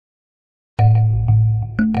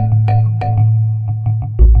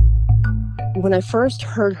When I first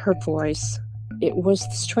heard her voice, it was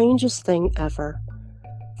the strangest thing ever,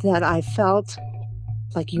 that I felt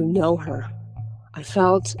like you know her. I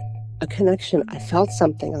felt a connection. I felt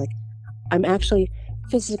something like I'm actually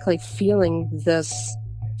physically feeling this,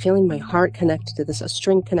 feeling my heart connected to this, a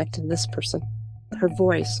string connected to this person. Her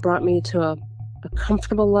voice brought me to a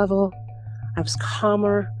comfortable level. I was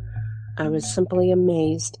calmer. I was simply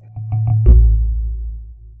amazed.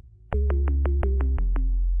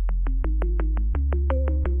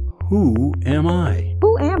 Who am I?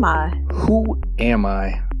 Who am I? Who am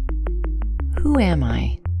I? Who am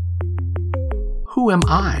I? Who am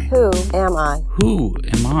I? Who am I? Who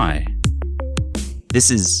am I? This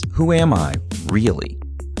is Who Am I, Really?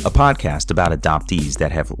 A podcast about adoptees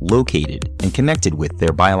that have located and connected with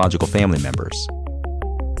their biological family members.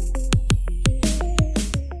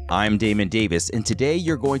 I'm Damon Davis, and today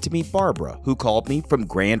you're going to meet Barbara, who called me from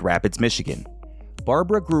Grand Rapids, Michigan.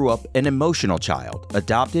 Barbara grew up an emotional child,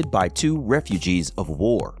 adopted by two refugees of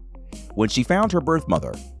war. When she found her birth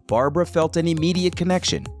mother, Barbara felt an immediate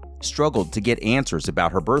connection, struggled to get answers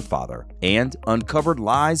about her birth father, and uncovered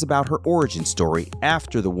lies about her origin story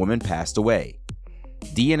after the woman passed away.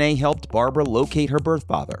 DNA helped Barbara locate her birth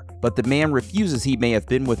father, but the man refuses he may have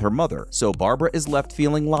been with her mother, so Barbara is left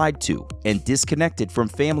feeling lied to and disconnected from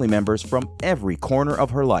family members from every corner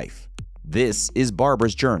of her life. This is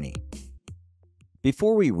Barbara's journey.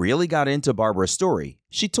 Before we really got into Barbara's story,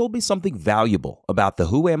 she told me something valuable about the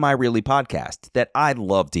Who Am I Really podcast that I'd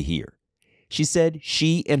love to hear. She said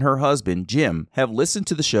she and her husband, Jim, have listened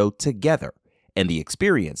to the show together, and the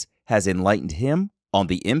experience has enlightened him on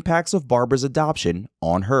the impacts of Barbara's adoption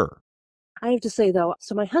on her. I have to say, though,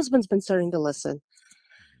 so my husband's been starting to listen,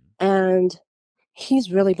 and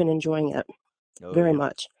he's really been enjoying it very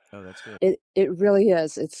much. Oh, that's good. It really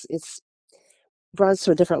is. It's brought us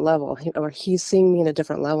to a different level, or he's seeing me in a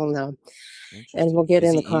different level now. And we'll get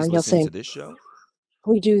in the car and he'll say, to this show?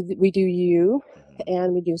 we do you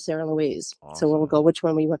and we do Sarah Louise. So we'll go which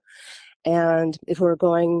one we want. And if we're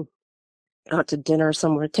going out to dinner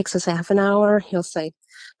somewhere, it takes us half an hour, he'll say,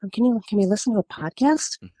 can we listen to a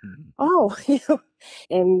podcast? Oh,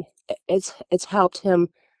 and it's helped him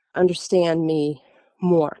understand me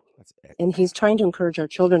more. And he's trying to encourage our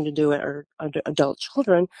children to do it, or adult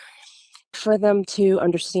children, for them to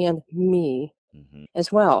understand me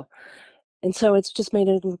as well. And so it's just made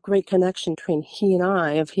a great connection between he and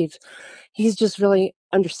I. He's just really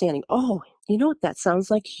understanding, oh, you know what, that sounds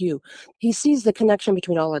like you. He sees the connection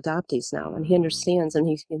between all adoptees now, and he understands, and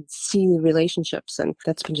he can see the relationships. And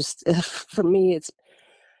that's been just, for me, it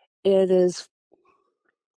is,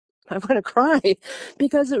 I want to cry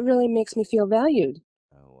because it really makes me feel valued.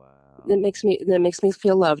 Oh, wow. That makes me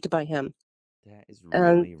feel loved by him. That is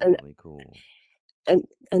really cool.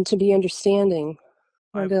 And to be understanding.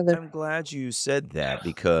 I'm glad you said that,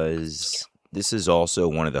 because this is also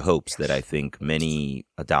one of the hopes that I think many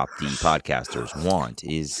adoptee podcasters want,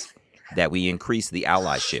 is that we increase the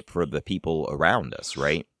allyship for the people around us,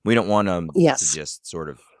 right? We don't want to just sort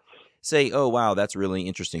of say, oh, wow, that's really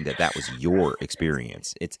interesting that was your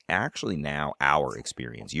experience. It's actually now our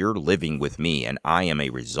experience. You're living with me, and I am a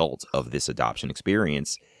result of this adoption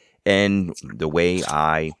experience. And the way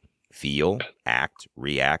I feel, act,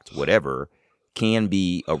 react, whatever, can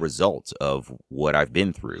be a result of what I've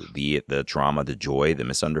been through, be it the trauma, the joy, the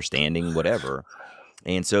misunderstanding, whatever.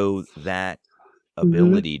 And so that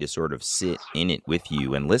ability to sort of sit in it with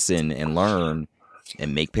you and listen and learn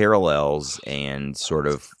and make parallels, and sort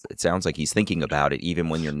of, it sounds like he's thinking about it even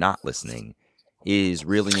when you're not listening, is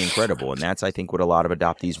really incredible. And that's, I think, what a lot of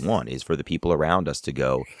adoptees want, is for the people around us to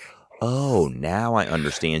go, oh, now I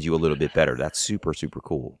understand you a little bit better. That's super, super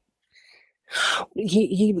cool.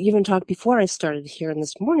 He even talked before I started here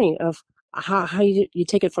this morning of how you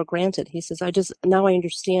take it for granted. He says, now I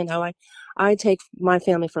understand how I take my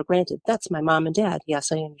family for granted. That's my mom and dad.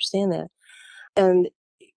 Yes, I understand that. And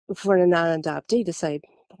for a non-adoptee to say,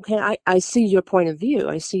 okay, I see your point of view.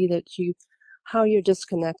 I see that how you're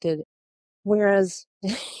disconnected. Whereas,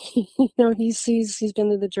 he's been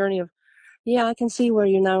through the journey of, yeah, I can see where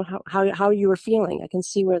you're now, how you were feeling. I can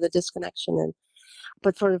see where the disconnection is.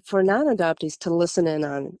 But for non-adoptees to listen in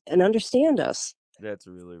on and understand us. That's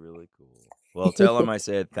really, really cool. Well, tell him I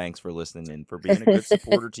said thanks for listening and for being a good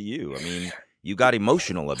supporter to you. I mean, you got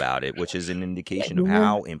emotional about it, which is an indication of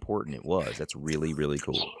how important it was. That's really, really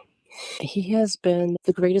cool. He has been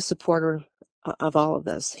the greatest supporter of all of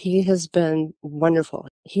this. He has been wonderful.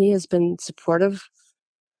 He has been supportive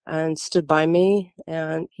and stood by me.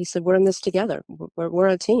 And he said, we're in this together. We're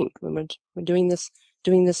a team. We're doing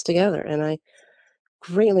this together. And I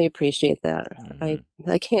greatly appreciate that.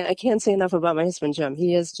 I can't say enough about my husband, Jim.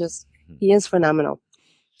 He is just He is phenomenal.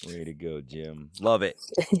 Way to go, Jim. Love it.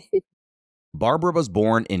 Barbara was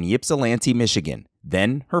born in Ypsilanti, Michigan.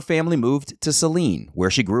 Then her family moved to Saline,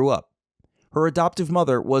 where she grew up. Her adoptive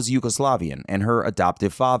mother was Yugoslavian, and her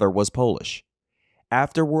adoptive father was Polish.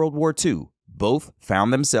 After World War II, both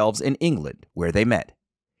found themselves in England, where they met.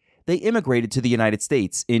 They immigrated to the United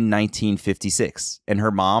States in 1956, and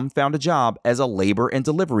her mom found a job as a labor and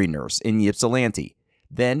delivery nurse in Ypsilanti.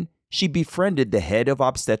 Then she befriended the head of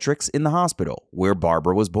obstetrics in the hospital where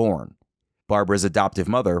Barbara was born. Barbara's adoptive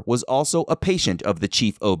mother was also a patient of the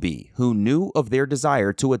chief OB who knew of their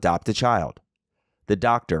desire to adopt a child. The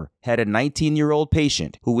doctor had a 19-year-old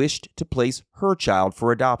patient who wished to place her child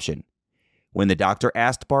for adoption. When the doctor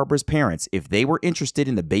asked Barbara's parents if they were interested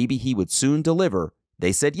in the baby he would soon deliver,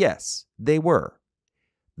 they said yes, they were.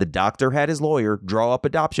 The doctor had his lawyer draw up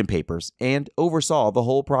adoption papers and oversaw the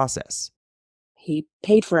whole process. He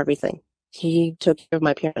paid for everything. He took care of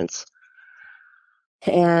my parents.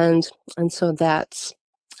 And so that's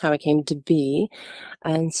how it came to be.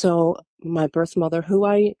 And so my birth mother, who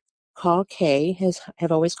I call Kay,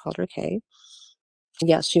 have always called her Kay.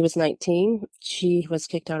 Yes, she was 19. She was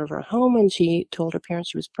kicked out of her home and she told her parents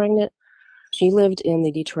she was pregnant. She lived in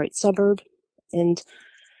the Detroit suburb. And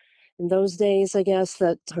in those days, I guess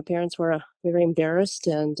that her parents were very embarrassed.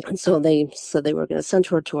 And so they said they were going to send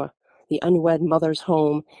her to the unwed mother's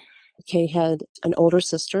home. Kay had an older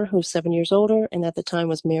sister who's 7 years older and at the time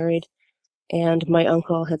was married. And my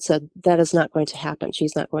uncle had said, that is not going to happen.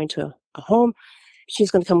 She's not going to a home. She's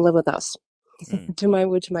going to come live with us.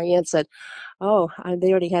 Which my aunt said, oh, they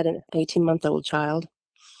already had an 18-month-old child.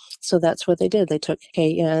 So that's what they did. They took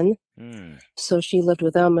Kay in. So she lived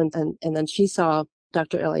with them and then she saw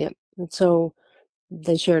Dr. Elliott. And so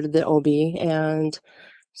they shared the OB. And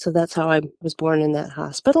so that's how I was born in that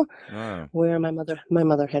hospital where my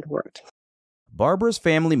mother had worked. Barbara's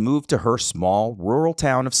family moved to her small rural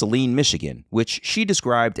town of Saline, Michigan, which she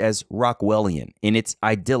described as Rockwellian in its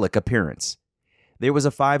idyllic appearance. There was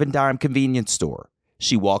a 5-and-dime convenience store.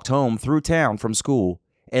 She walked home through town from school,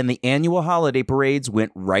 and the annual holiday parades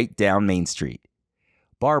went right down Main Street.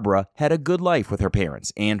 Barbara had a good life with her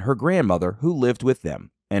parents and her grandmother who lived with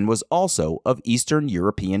them and was also of Eastern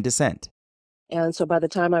European descent. And so by the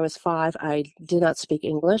time I was 5, I did not speak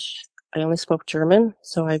English. I only spoke German.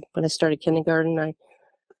 So when I started kindergarten, I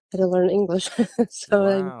had to learn English.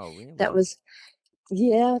 Really? That was,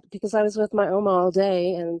 because I was with my Oma all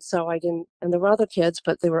day. And so and there were other kids,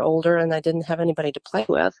 but they were older and I didn't have anybody to play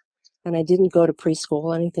with. And I didn't go to preschool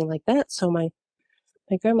or anything like that. So my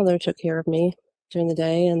grandmother took care of me during the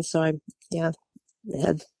day. And so I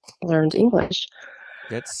had learned English.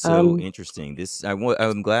 That's so interesting.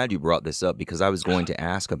 I'm glad you brought this up because I was going to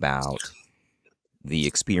ask about the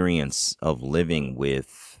experience of living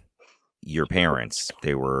with your parents.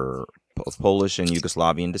 They were of Polish and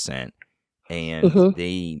Yugoslavian descent, and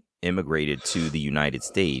they immigrated to the United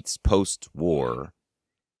States post-war.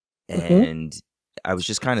 And I was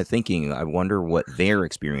just kind of thinking, I wonder what their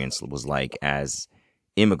experience was like as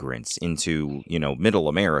immigrants into, middle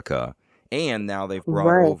America. And now they've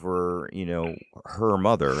brought over, her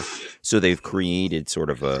mother. So they've created sort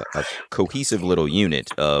of a cohesive little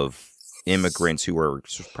unit of immigrants who are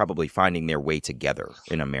probably finding their way together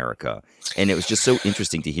in America. And it was just so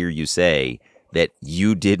interesting to hear you say that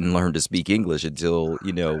you didn't learn to speak English until,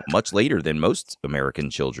 much later than most American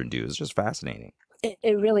children do. It's just fascinating.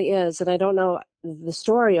 It really is. And I don't know the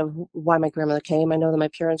story of why my grandmother came. I know that my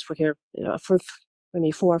parents were here for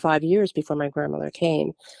maybe 4 or 5 years before my grandmother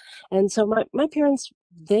came. And so my parents,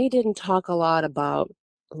 they didn't talk a lot about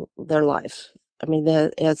their life. I mean,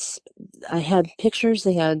 I had pictures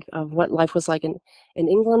they had of what life was like in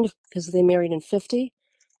England because they married in 50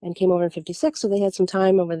 and came over in 56. So they had some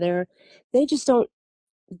time over there. They just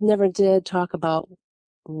never did talk about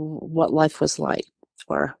what life was like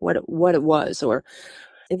or what it was, or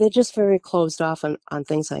they're just very closed off on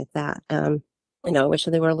things like that. I wish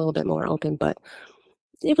they were a little bit more open, but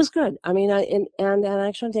it was good. I mean, and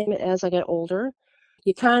actually, as I get older,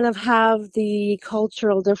 you kind of have the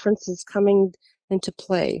cultural differences coming into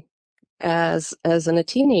play as a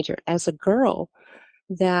teenager, as a girl,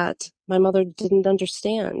 that my mother didn't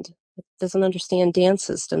understand. Doesn't understand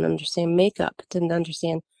dances, didn't understand makeup, didn't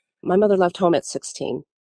understand. My mother left home at 16.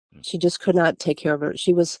 She just could not take care of her.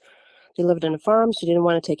 They lived on a farm. She didn't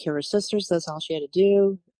want to take care of her sisters. That's all she had to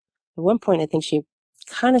do. At one point, I think she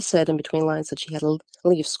kind of said in between lines that she had to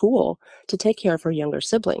leave school to take care of her younger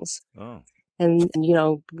siblings. Oh. And we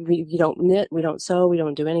don't knit, we don't sew, we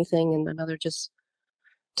don't do anything. And my mother just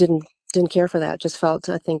didn't care for that. Just felt,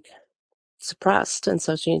 I think, suppressed. And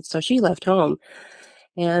so she left home.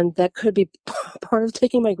 And that could be part of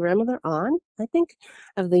taking my grandmother on, I think,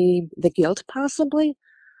 of the guilt possibly.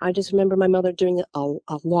 I just remember my mother doing it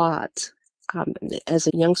a lot as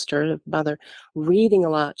a youngster, mother reading a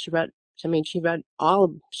lot. She read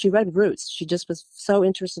Roots. She just was so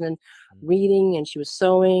interested in reading, and she was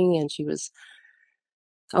sewing, and she was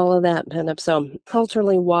all of that. And so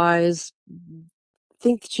culturally wise, I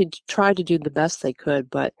think she tried to do the best they could,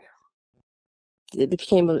 but it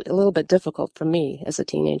became a little bit difficult for me as a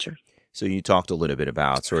teenager. So you talked a little bit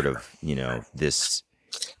about sort of, this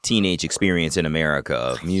teenage experience in America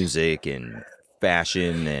of music and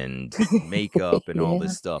fashion and makeup and all Yeah.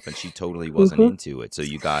 this stuff, and she totally wasn't Mm-hmm. into it. So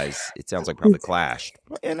you guys, it sounds like probably clashed.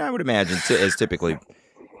 And I would imagine, as typically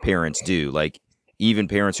parents do, like even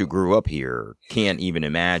parents who grew up here can't even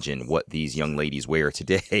imagine what these young ladies wear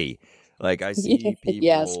today. Like I see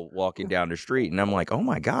Yes. people walking down the street and I'm like, oh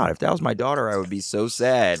my God, if that was my daughter, I would be so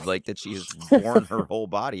sad, like that she has worn her whole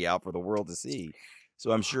body out for the world to see.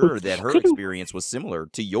 So I'm sure that her Couldn't. experience was similar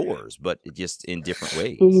to yours, but just in different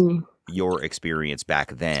ways. Mhm. Your experience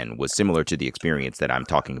back then was similar to the experience that I'm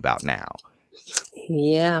talking about now.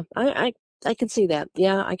 Yeah, I can see that.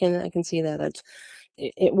 Yeah, I can see that.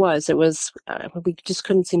 It was we just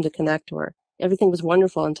couldn't seem to connect, or everything was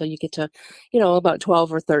wonderful until you get to, about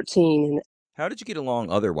 12 or 13, and How did you get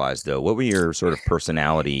along otherwise, though? What were your sort of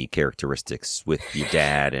personality characteristics with your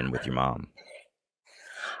dad and with your mom?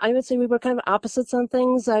 I would say we were kind of opposites on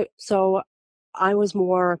things. I was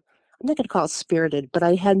more, I'm not going to call it spirited, but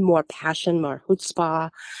I had more passion, more chutzpah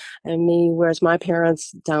and me, whereas my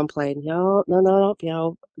parents downplayed. No, no, no,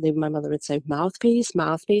 no. My mother would say, mouthpiece,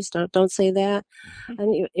 mouthpiece. Don't say that. I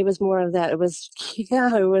mean, it was more of that. It was,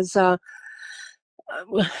 yeah, it was a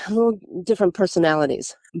little different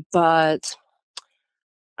personalities, but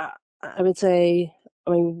I would say,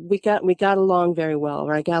 I mean, we got along very well,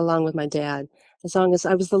 or I got along with my dad as long as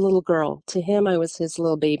I was the little girl. To him, I was his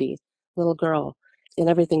little baby, little girl, and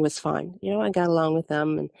everything was fine. I got along with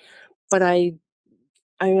them, but I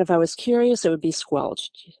mean, if I was curious, it would be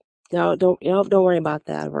squelched. No, don't worry about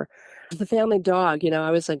that. Or the family dog. I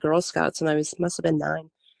was at Girl Scouts, and I must have been 9.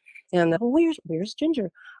 And well, where's Ginger?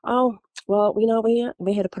 Oh, well,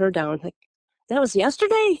 we had to put her down. Like, that was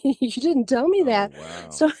yesterday. You didn't tell me Oh, that. wow.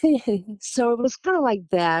 So so it was kind of like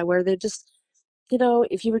that, where they're just,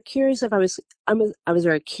 if you were curious, I was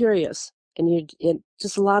very curious, and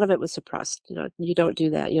just a lot of it was suppressed. You don't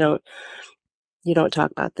do that. You don't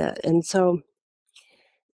talk about that, and so.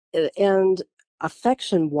 And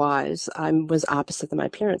affection wise, I was opposite than my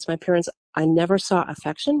parents. My parents, I never saw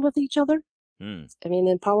affection with each other. Hmm. I mean,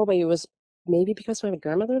 and probably it was maybe because my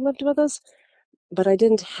grandmother lived with us, but I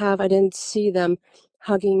didn't see them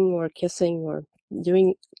hugging or kissing or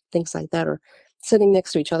doing things like that, or sitting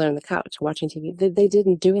next to each other on the couch watching TV. They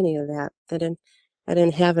didn't do any of that. I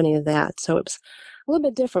didn't have any of that. So it was a little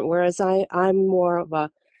bit different. Whereas I'm more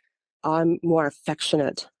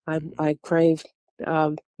affectionate. I crave,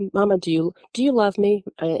 um, Mama, do you love me?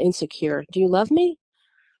 Insecure. Do you love me?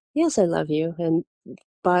 Yes, I love you.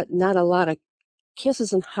 But not a lot of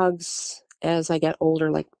kisses and hugs as I got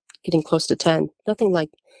older, like getting close to 10.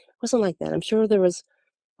 Wasn't like that. I'm sure there was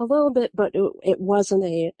a little bit, but it wasn't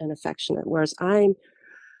an affectionate. Whereas I'm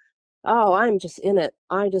just in it.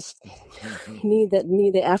 I just need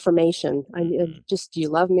the affirmation. Just, do you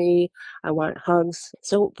love me? I want hugs.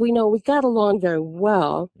 So we got along very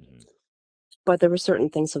well, but there were certain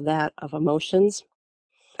things of emotions,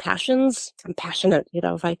 passions. I'm passionate.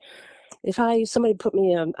 If somebody put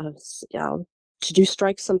me to do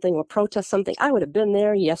strike something or protest something, I would have been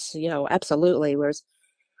there. Yes, absolutely. Whereas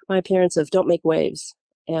my parents don't make waves,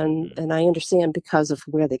 and I understand because of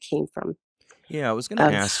where they came from. Yeah, I was going to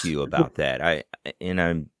Of ask you about that. I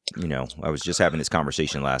was just having this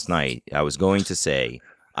conversation last night. I was going to say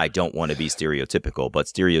I don't want to be stereotypical, but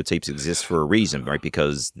stereotypes exist for a reason, right?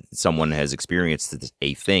 Because someone has experienced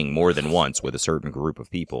a thing more than once with a certain group of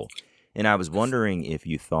people. And I was wondering if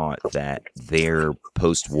you thought that their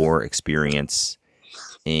post-war experience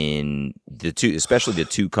in especially the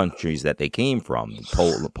two countries that they came from,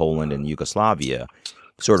 Poland and Yugoslavia,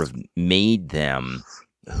 sort of made them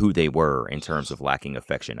who they were in terms of lacking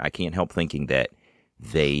affection. I can't help thinking that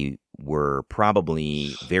they were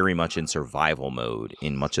probably very much in survival mode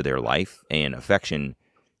in much of their life, and affection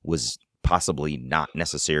was possibly not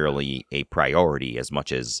necessarily a priority as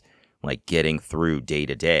much as like getting through day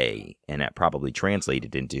to day, and that probably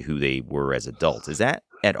translated into who they were as adults. Is that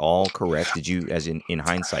at all correct? Did you, as in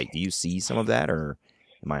hindsight, do you see some of that, or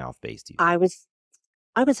am I off base, do you think?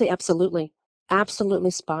 I would say absolutely,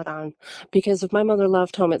 Absolutely spot on. Because if my mother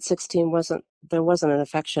left home at 16, there wasn't an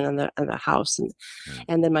affection in the house. Mm.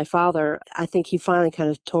 And then my father, I think he finally kind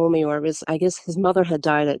of told me, or it was, I guess his mother had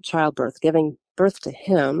died at childbirth, giving birth to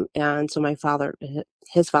him. And so his father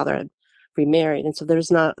had remarried. And so there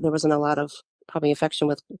wasn't a lot of probably affection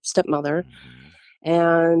with stepmother. Mhm.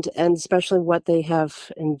 And especially what they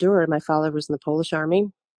have endured. My father was in the Polish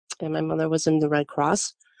army and my mother was in the Red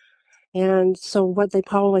Cross. And so what they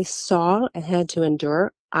probably saw and had to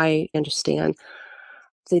endure, I understand.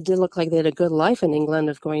 They did look like they had a good life in England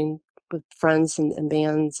of going with friends and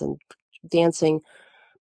bands and dancing,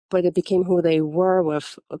 but it became who they were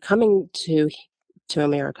with coming to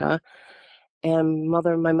America. And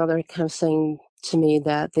my mother kind of saying to me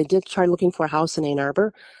that they did try looking for a house in Ann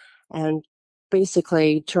Arbor and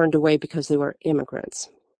basically turned away because they were immigrants.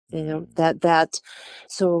 You know, Mm.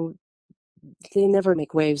 so they never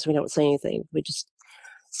make waves. We don't say anything.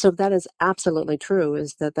 So that is absolutely true,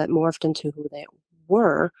 is that morphed into who they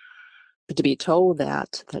were. But to be told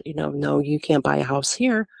that, no, you can't buy a house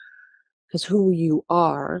here because who you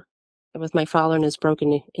are, and with my father and his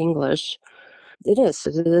broken English, it is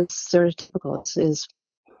stereotypical.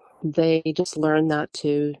 They just learn not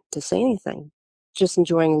to say anything, just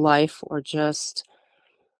enjoying life or just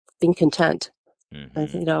being content. And,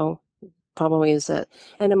 Mhm. probably is that,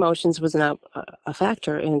 and emotions was not a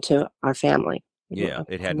factor into our family. Yeah,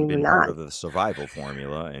 it I hadn't mean, we're been part not. of the survival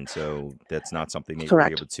formula, and so that's not something they were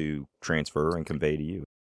Correct. able to transfer and convey to you.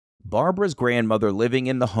 Barbara's grandmother living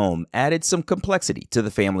in the home added some complexity to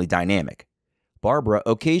the family dynamic. Barbara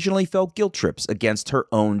occasionally felt guilt trips against her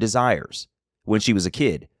own desires. When she was a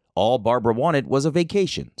kid, all Barbara wanted was a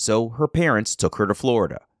vacation, so her parents took her to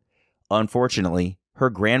Florida. Unfortunately, her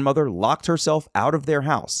grandmother locked herself out of their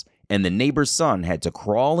house, and the neighbor's son had to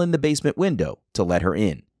crawl in the basement window to let her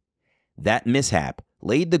in. That mishap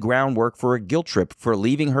laid the groundwork for a guilt trip for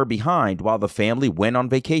leaving her behind while the family went on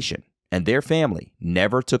vacation, and their family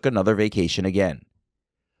never took another vacation again.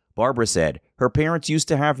 Barbara said her parents used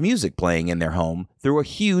to have music playing in their home through a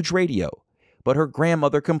huge radio, but her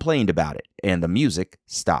grandmother complained about it and the music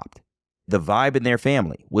stopped. The vibe in their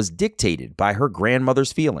family was dictated by her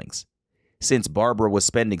grandmother's feelings. Since Barbara was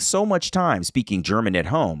spending so much time speaking German at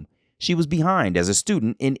home, she was behind as a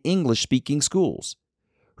student in English-speaking schools.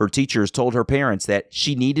 Her teachers told her parents that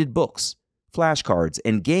she needed books, flashcards,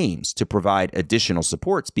 and games to provide additional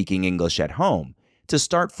support speaking English at home to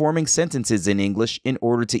start forming sentences in English in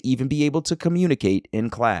order to even be able to communicate in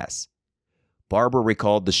class. Barbara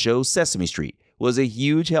recalled the show Sesame Street was a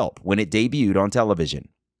huge help when it debuted on television.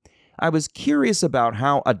 I was curious about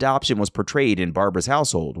how adoption was portrayed in Barbara's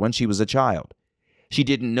household when she was a child. She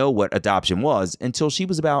didn't know what adoption was until she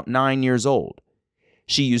was about 9 years old.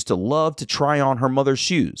 She used to love to try on her mother's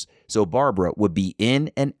shoes, so Barbara would be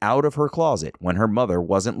in and out of her closet when her mother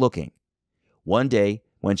wasn't looking. One day,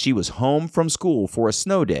 when she was home from school for a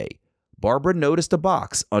snow day, Barbara noticed a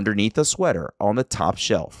box underneath a sweater on the top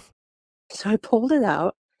shelf. So I pulled it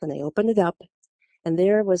out and I opened it up, and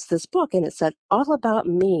there was this book, and it said all about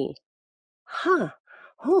me. Huh.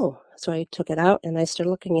 Oh, so I took it out and I started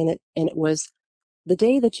looking in it, and it was the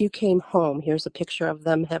day that you came home. Here's a picture of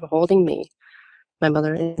them holding me, my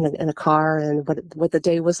mother in a car, and what the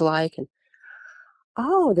day was like. And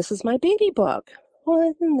oh, this is my baby book.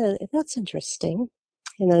 Well, that's interesting.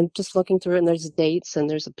 And I'm just looking through it, and there's dates, and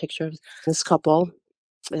there's a picture of this couple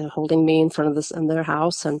holding me in front of in their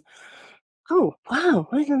house, and oh wow,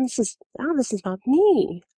 this is about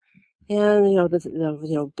me. And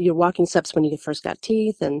your walking steps when you first got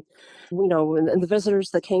teeth, and and the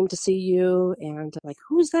visitors that came to see you, and like,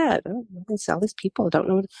 who's that? Oh, it's all these people I don't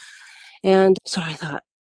know. And so I thought,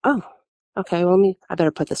 oh, okay, well, I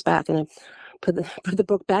better put this back, and I put the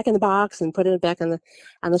book back in the box and put it back on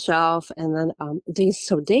the shelf. And then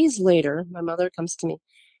days later, my mother comes to me,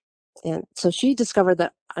 and so she discovered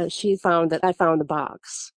that she found that I found the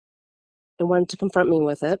box and wanted to confront me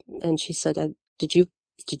with it. And she said, "Did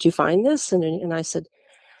you find this?" And I said,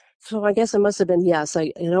 "So I guess it must have been yes."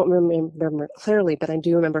 I don't remember clearly, but I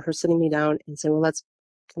do remember her sitting me down and saying, "Well,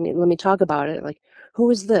 let me talk about it. Like, who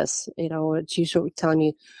is this?" And she sort of telling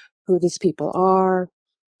me who these people are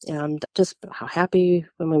and just how happy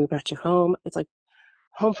when we brought you home. It's like,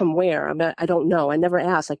 home from where? I don't know. I never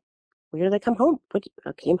asked. Like, where did I come home?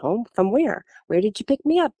 I came home from where? Where did you pick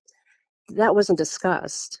me up? That wasn't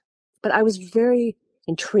discussed. But I was very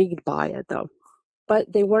intrigued by it, though.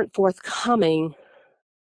 But they weren't forthcoming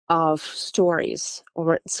of stories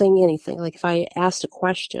or saying anything. Like if I asked a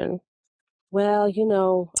question, well,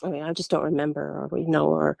 I mean, I just don't remember,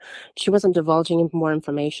 or she wasn't divulging more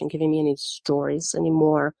information, giving me any stories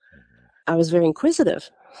anymore. I was very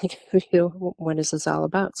inquisitive. like, what is this all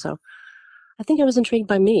about? So I think I was intrigued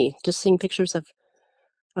by me, just seeing pictures of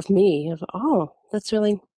me. Oh, that's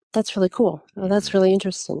really cool. Oh, that's really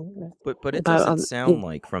interesting. But it About doesn't sound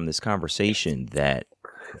like from this conversation that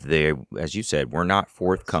they, as you said, were not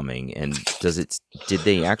forthcoming. And did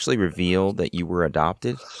they actually reveal that you were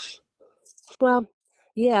adopted? well,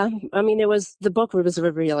 yeah. I mean, it was the book was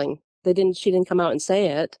revealing. She didn't come out and say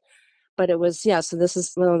it, but it was, yeah. So this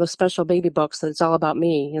is one of those special baby books that's all about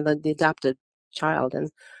me, the adopted child, and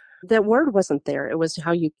that word wasn't there. It was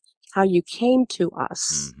how you came to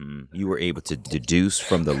us. You were able to deduce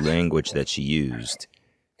from the language that she used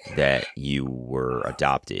that you were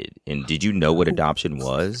adopted. And did you know what adoption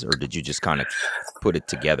was, or did you just kind of put it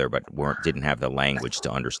together but didn't have the language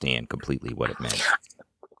to understand completely what it meant?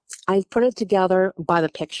 I put it together by the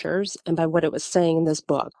pictures and by what it was saying in this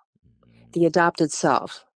book, the adopted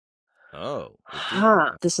self. Oh,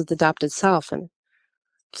 This is the adopted self. And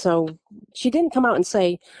so she didn't come out and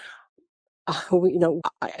say,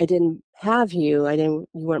 I didn't have you. You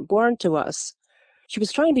weren't born to us. She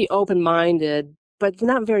was trying to be open-minded, but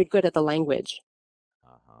not very good at the language.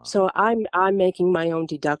 So I'm making my own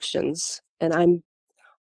deductions, and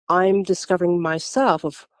I'm discovering myself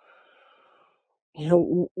of,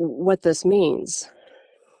 what this means.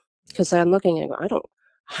 Because I'm looking and I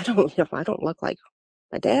don't look like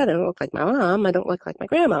my dad. I don't look like my mom. I don't look like my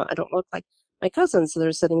grandma. I don't look like my cousins that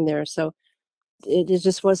are sitting there. So it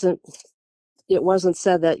just it wasn't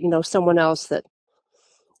said that, someone else that,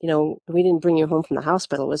 we didn't bring you home from the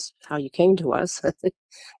hospital was how you came to us.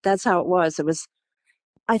 That's how it was.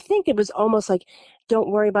 I think it was almost like,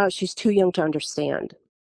 don't worry about it. She's too young to understand.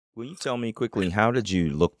 will you tell me quickly, how did you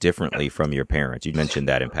look differently from your parents? You mentioned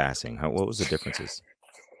that in passing. What was the differences?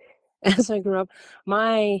 As I grew up,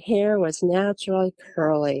 my hair was naturally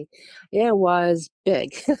curly. It was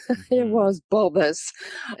big. It was bulbous.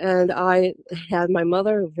 And I had my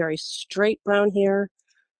mother, very straight brown hair,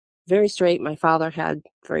 very straight. My father had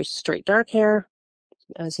very straight dark hair,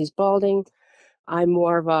 as he's balding. I'm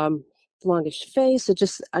more of a longish face.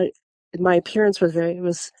 My appearance was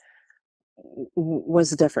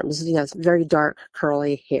different. It was, yes, very dark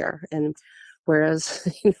curly hair. And whereas,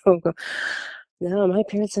 no, my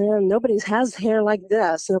parents, nobody has hair like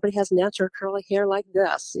this. Nobody has natural curly hair like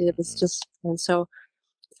this. It was just, and so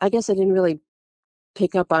I guess I didn't really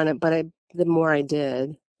pick up on it, but the more I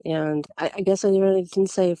did, and I guess I really didn't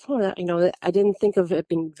say, oh, I didn't think of it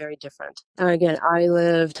being very different. Again, I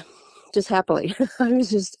lived just happily. I was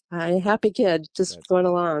just a happy kid, just going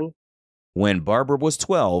along. When Barbara was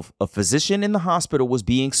 12, a physician in the hospital was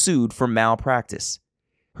being sued for malpractice.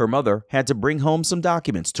 Her mother had to bring home some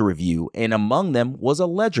documents to review, and among them was a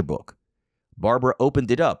ledger book. Barbara opened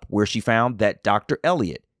it up, where she found that Dr.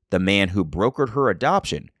 Elliott, the man who brokered her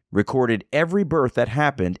adoption, recorded every birth that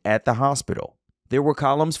happened at the hospital. There were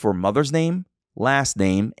columns for mother's name, last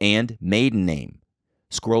name, and maiden name.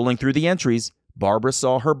 Scrolling through the entries, Barbara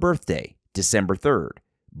saw her birthday, December 3rd.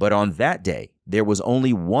 But on that day, there was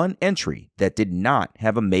only one entry that did not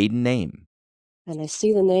have a maiden name. And I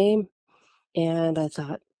see the name, and I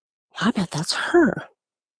thought, I bet that's her.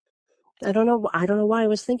 I don't know. I don't know why I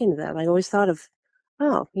was thinking of that. I always thought of,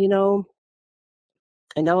 oh, I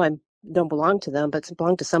know I don't belong to them, but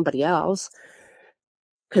belong to somebody else.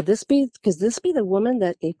 Could this be the woman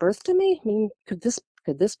that gave birth to me? I mean, could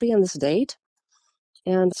this be on this date?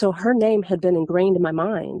 And so her name had been ingrained in my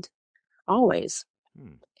mind always.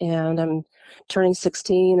 And I'm turning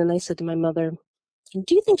 16, and I said to my mother,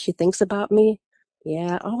 do you think she thinks about me?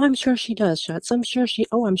 Yeah. Oh, I'm sure she does, Schatz. I'm sure she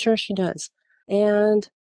does. And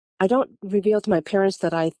I don't reveal to my parents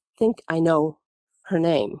that I think I know her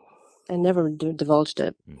name. I never divulged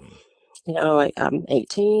it. I'm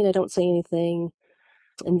 18. I don't say anything.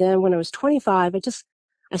 And then when I was 25,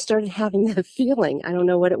 I started having that feeling. I don't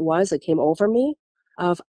know what it was. It came over me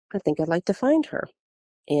of, I think I'd like to find her.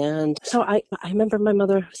 And so I remember my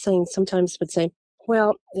mother sometimes would say,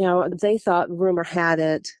 well, they thought, rumor had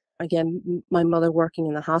it, again, my mother working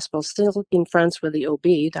in the hospital, still being friends with the OB,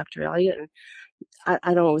 Dr. Elliott, and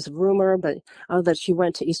I don't know, it was a rumor, but that she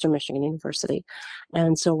went to Eastern Michigan University.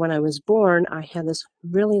 And so when I was born, I had this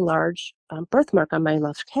really large birthmark on my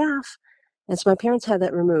left calf. And so my parents had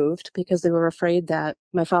that removed because they were afraid that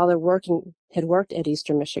my father had worked at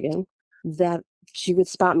Eastern Michigan, that she would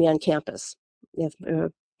spot me on campus if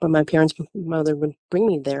when my parents' mother would bring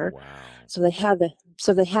me there. Wow. So they had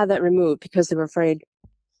that removed because they were afraid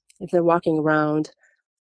if they're walking around,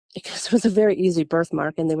 because it was a very easy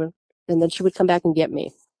birthmark, and then she would come back and get me.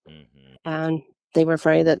 And they were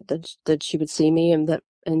afraid that she would see me and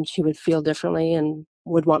she would feel differently and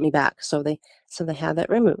would want me back. So they had that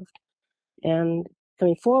removed. And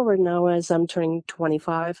coming forward now as I'm turning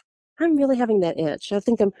 25, I'm really having that itch. I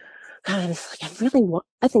think God, I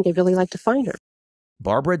think I'd really like to find her.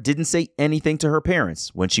 Barbara didn't say anything to her parents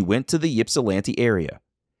when she went to the Ypsilanti area.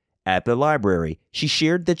 At the library, she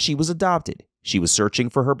shared that she was adopted. She was searching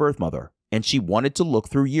for her birth mother, and she wanted to look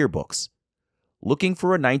through yearbooks. Looking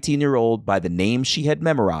for a 19-year-old by the name she had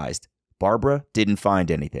memorized, Barbara didn't find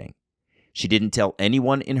anything. She didn't tell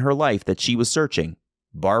anyone in her life that she was searching.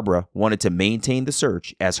 Barbara wanted to maintain the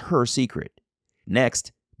search as her secret.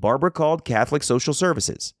 Next, Barbara called Catholic Social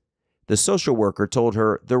Services. The social worker told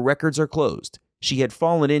her the records are closed. She had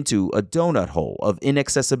fallen into a donut hole of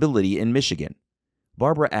inaccessibility in Michigan.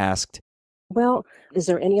 Barbara asked, well, is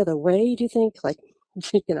there any other way, do you think? Like,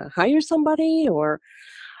 hire somebody?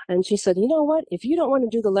 And she said, you know what? If you don't want to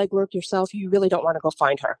do the legwork yourself, you really don't want to go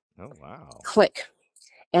find her. Oh, wow. Click.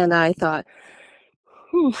 And I thought,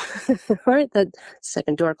 all right, the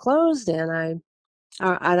second door closed, and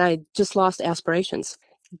I just lost aspirations.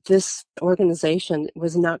 This organization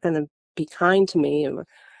was not going to be kind to me or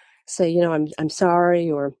say, I'm sorry,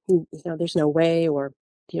 or, there's no way, or,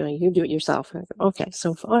 you do it yourself. Okay,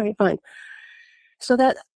 so, all right, fine. So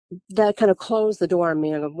that kind of closed the door on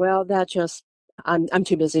me. I go, well, I'm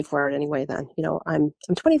too busy for it anyway. Then, I'm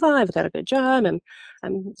 25. I've got a good job.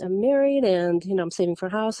 I'm married, and I'm saving for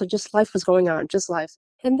a house. So just life was going on, just life.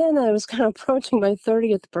 And then I was kind of approaching my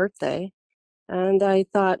 30th birthday, and I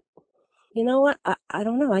thought, you know what? I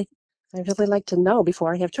don't know. I really like to know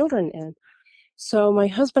before I have children. And so my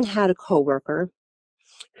husband had a coworker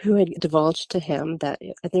who had divulged to him that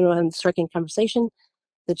I think we had a striking conversation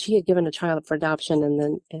that she had given a child up for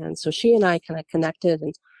adoption, and so she and I kind of connected,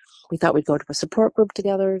 and we thought we'd go to a support group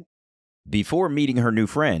together. Before meeting her new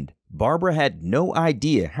friend, Barbara had no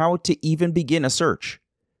idea how to even begin a search.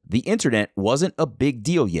 The internet wasn't a big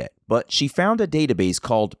deal yet, but she found a database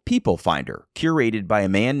called People Finder, curated by a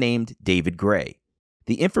man named David Gray.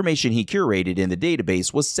 The information he curated in the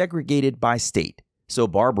database was segregated by state, so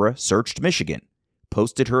Barbara searched Michigan,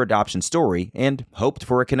 posted her adoption story, and hoped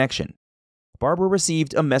for a connection. Barbara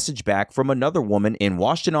received a message back from another woman in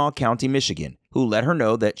Washtenaw County, Michigan, who let her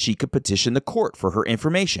know that she could petition the court for her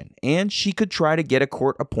information, and she could try to get a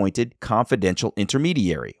court-appointed confidential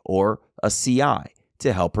intermediary, or a CI,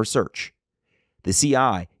 to help her search. The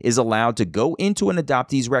CI is allowed to go into an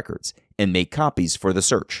adoptee's records and make copies for the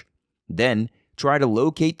search. Then, try to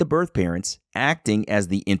locate the birth parents, acting as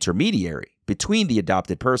the intermediary between the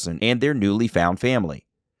adopted person and their newly found family.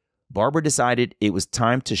 Barbara decided it was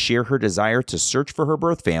time to share her desire to search for her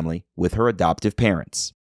birth family with her adoptive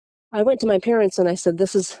parents. I went to my parents and I said,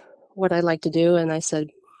 this is what I'd like to do. And I said,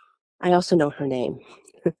 I also know her name.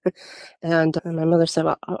 And my mother said,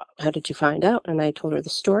 well, how did you find out? And I told her the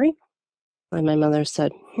story. And my mother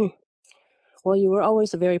said, well, you were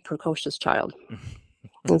always a very precocious child.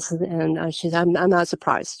 And she said, I'm not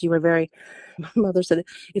surprised. You were very, my mother said,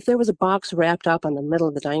 if there was a box wrapped up on the middle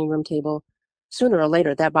of the dining room table, sooner or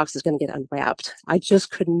later, that box is going to get unwrapped. I just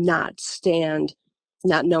could not stand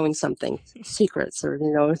not knowing something, secrets, or,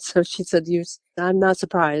 so she said, I'm not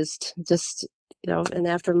surprised. Just, and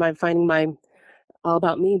after finding my All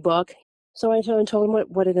About Me book, so I told him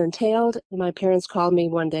what it entailed. And my parents called me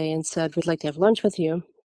one day and said, we'd like to have lunch with you.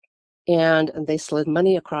 And they slid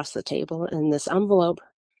money across the table in this envelope,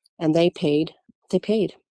 and they paid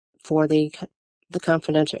for the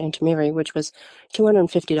confidential intermediary, which was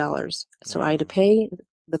 $250. So I had to pay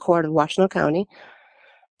the court of Washtenaw County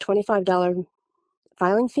 $25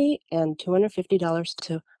 filing fee and $250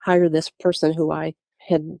 to hire this person who I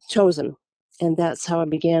had chosen. And that's how I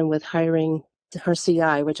began with hiring her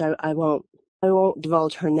CI, which I won't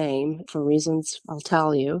divulge her name for reasons I'll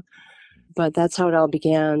tell you. But that's how it all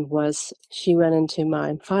began, was she went into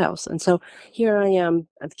my files. And so here I am,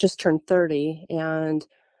 I've just turned 30, and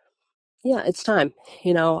yeah, it's time.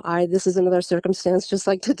 This is another circumstance just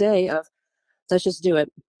like today of, let's just do it.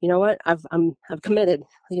 You know what? I've committed.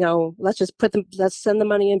 Let's send the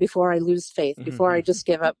money in before I lose faith, before I just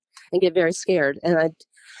give up and get very scared.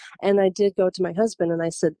 And I did go to my husband and I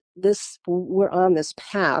said, we're on this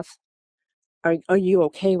path. Are you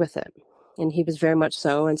okay with it? And he was very much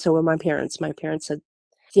so. And so were my parents. My parents said,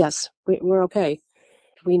 yes, we're okay.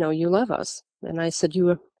 We know you love us. And I said,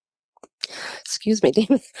 excuse me,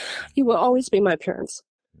 David, you will always be my parents.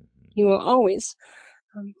 You will always,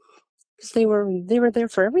 because they were there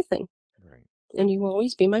for everything. Right. And you will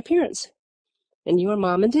always be my parents. And you are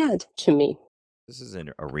mom and dad to me. This is a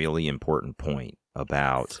really important point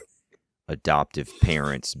about adoptive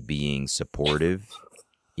parents being supportive,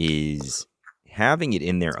 is having it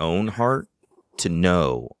in their own heart to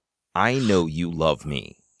know, I know you love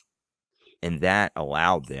me. And that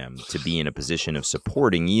allowed them to be in a position of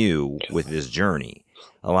supporting you with this journey.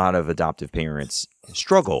 A lot of adoptive parents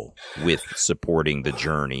struggle with supporting the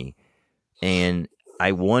journey. And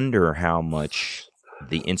I wonder how much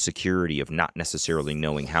the insecurity of not necessarily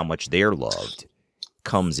knowing how much they're loved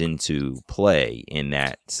comes into play in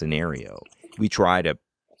that scenario. We try to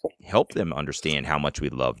help them understand how much we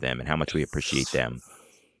love them and how much we appreciate them.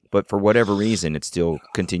 But for whatever reason, it still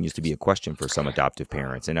continues to be a question for some adoptive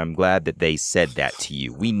parents. And I'm glad that they said that to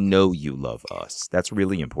you. We know you love us. That's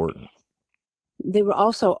really important. They were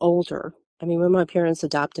also older. I mean, when my parents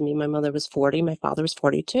adopted me, my mother was 40, my father was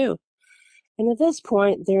 42. And at this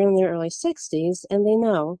point, they're in their early 60s, and they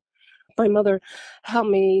know. My mother helped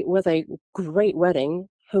me with a great wedding,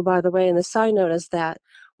 who, by the way, and the side note is that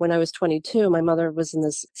when I was 22, my mother was in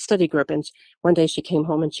this study group, and one day she came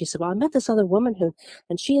home and she said, well, I met this other woman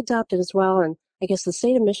and she adopted as well, and I guess the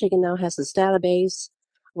state of Michigan now has this database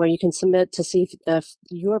where you can submit to see if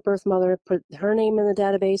your birth mother put her name in the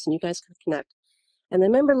database and you guys could connect. And I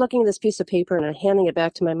remember looking at this piece of paper and handing it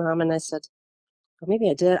back to my mom, and I said, or maybe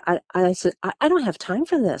I did. I said, I don't have time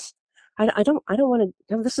for this. I don't want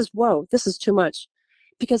to, no, this is too much.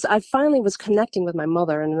 Because I finally was connecting with my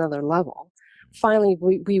mother on another level. Finally,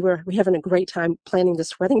 we were having a great time planning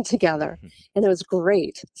this wedding together, and it was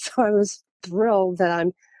great. So I was thrilled that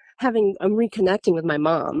I'm reconnecting with my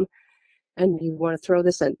mom, and you want to throw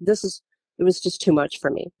this in. It was just too much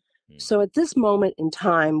for me. So at this moment in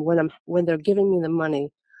time, when they're giving me the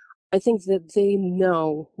money, I think that they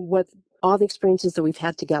know what all the experiences that we've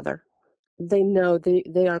had together. They know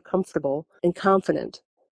they are comfortable and confident.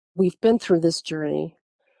 We've been through this journey.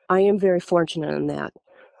 I am very fortunate in that.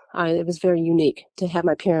 It was very unique to have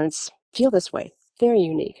my parents feel this way. Very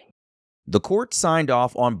unique. The court signed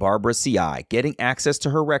off on Barbara's CI getting access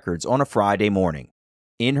to her records on a Friday morning.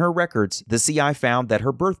 In her records, the CI found that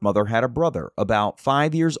her birth mother had a brother about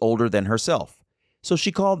 5 years older than herself. So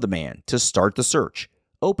she called the man to start the search,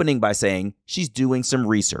 opening by saying she's doing some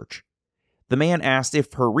research. The man asked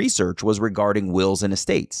if her research was regarding wills and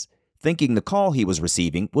estates, thinking the call he was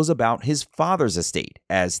receiving was about his father's estate,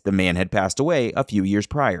 as the man had passed away a few years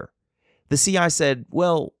prior. The CI said,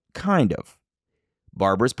 well, kind of.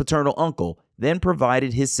 Barbara's paternal uncle then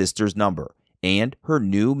provided his sister's number and her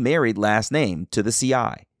new married last name to the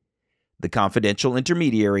CI. The confidential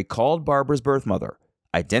intermediary called Barbara's birth mother,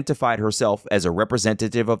 identified herself as a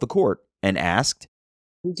representative of the court, and asked,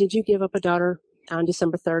 did you give up a daughter on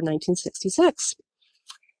December 3rd, 1966?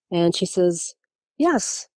 And she says,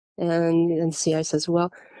 yes. And the CI says,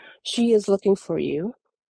 well, she is looking for you.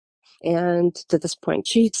 And to this point,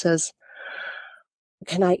 she says,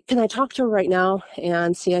 can I talk to her right now?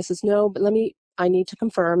 And CI says, no, but I need to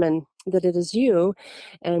confirm and that it is you.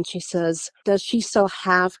 And she says, does she still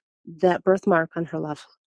have that birthmark on her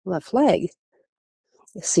left leg?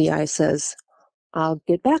 The CI says, I'll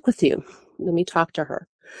get back with you. Let me talk to her.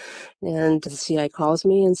 And the CI calls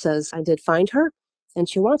me and says, I did find her, and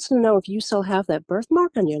she wants to know if you still have that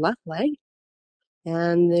birthmark on your left leg.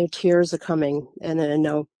 And their tears are coming, and I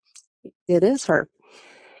know it is her.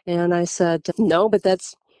 And I said, no, but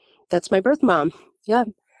that's my birth mom. Yeah.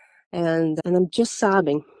 And I'm just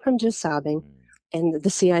sobbing. And the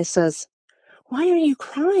CI says, why are you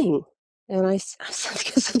crying? And I said,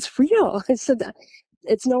 because it's real. I said,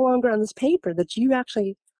 it's no longer on this paper, that you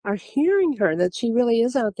actually are hearing her, that she really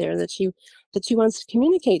is out there, that she wants to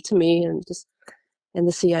communicate to me. And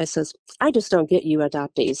the CI says, I just don't get you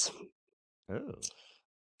adoptees. oh.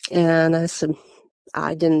 And I said,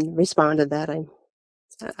 I didn't respond to that.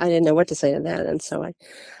 I didn't know what to say to that. And so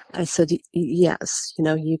I said, yes,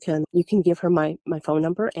 you can give her my phone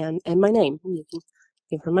number and my name. You can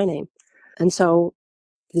give her my name. And so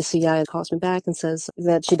the CI calls me back and says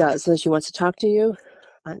that she does, that she wants to talk to you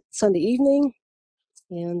on Sunday evening.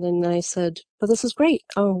 And then I said, well, this is great.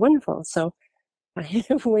 Oh, wonderful. So I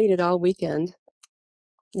have waited all weekend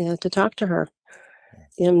to talk to her.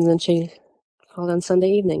 And then she called on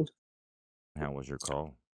Sunday evening. How was your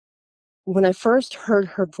call? When I first heard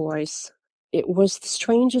her voice, it was the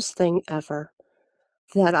strangest thing ever,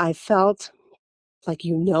 that I felt like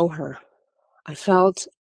her. I felt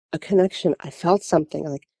a connection. I felt something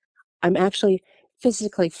like I'm actually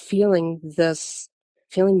physically feeling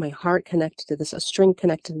my heart connected to this, a string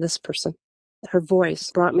connected to this person. Her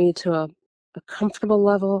voice brought me to a comfortable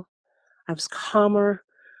level. I was calmer.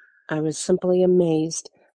 I was simply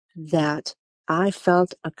amazed that I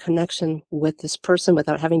felt a connection with this person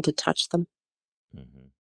without having to touch them. Mm-hmm.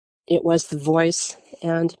 It was the voice,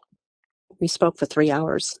 and we spoke for 3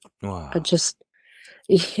 hours. Wow.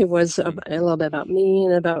 It was a little bit about me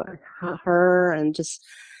and about her, and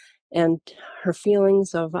and her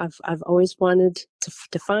feelings of I've always wanted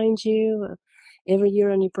to find you. Every year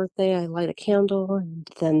on your birthday, I light a candle, and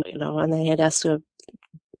then and I had asked her,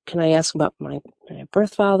 "Can I ask about my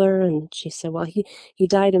birth father?" And she said, "Well, he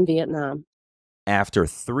died in Vietnam." After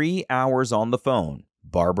 3 hours on the phone,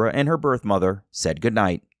 Barbara and her birth mother said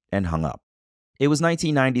goodnight and hung up. It was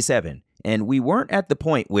 1997, and we weren't at the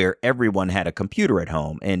point where everyone had a computer at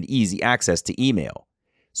home and easy access to email.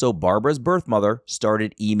 So Barbara's birth mother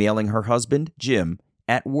started emailing her husband, Jim,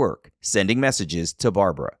 at work, sending messages to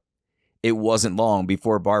Barbara. It wasn't long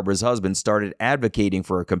before Barbara's husband started advocating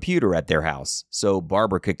for a computer at their house so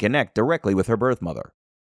Barbara could connect directly with her birth mother.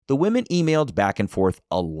 The women emailed back and forth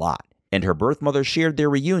a lot, and her birth mother shared their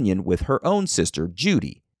reunion with her own sister,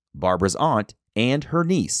 Judy, Barbara's aunt, and her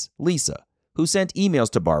niece, Lisa, who sent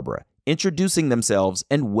emails to Barbara, introducing themselves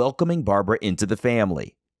and welcoming Barbara into the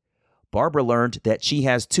family. Barbara learned that she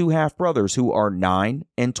has 2 half-brothers who are 9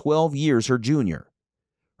 and 12 years her junior.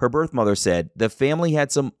 Her birth mother said the family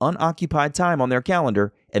had some unoccupied time on their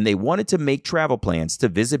calendar and they wanted to make travel plans to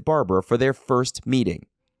visit Barbara for their first meeting.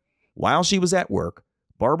 While she was at work,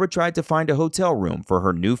 Barbara tried to find a hotel room for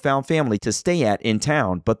her newfound family to stay at in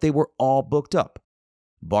town, but they were all booked up.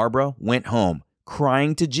 Barbara went home,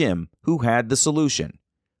 crying to Jim, who had the solution.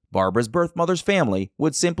 Barbara's birth mother's family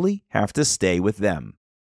would simply have to stay with them.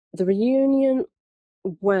 The reunion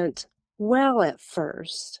went well at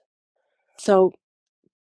first. So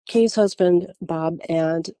Kay's husband, Bob,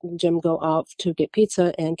 and Jim go out to get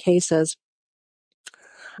pizza, and Kay says,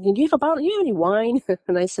 "Do you have a bottle? Do you have any wine?"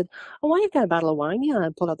 And I said, "Oh, I've got a bottle of wine." Yeah, I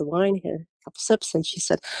pulled out the wine, had a couple sips, and she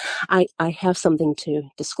said, I have something to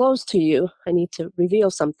disclose to you. I need to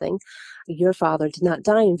reveal something. Your father did not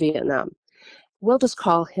die in Vietnam. We'll just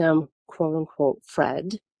call him, quote unquote,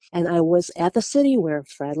 Fred. And I was at the city where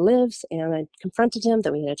Fred lives, and I confronted him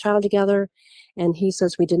that we had a child together. And he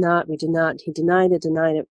says, we did not. He denied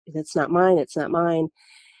it. It's not mine. It's not mine.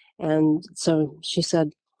 And so she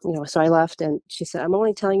said, so I left, and she said, I'm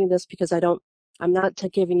only telling you this because I'm not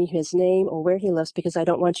giving you his name or where he lives because I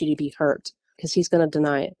don't want you to be hurt because he's going to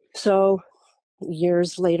deny it. So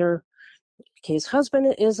years later, Kay's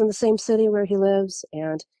husband is in the same city where he lives,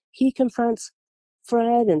 and he confronts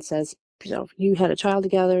Fred and says, you had a child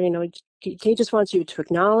together, Kay just wants you to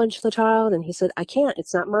acknowledge the child. And he said, I can't,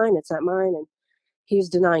 it's not mine. And he was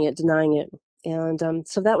denying it. And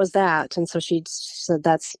so that was that. And so she said,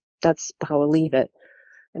 that's how we'll leave it.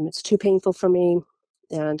 And it's too painful for me.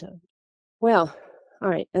 And well, all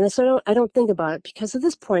right. And so I don't think about it because at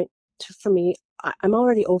this point, for me, I'm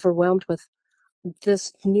already overwhelmed with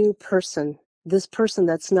this new person, this person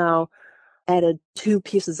that's now added 2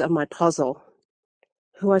 pieces of my puzzle,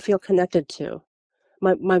 who I feel connected to.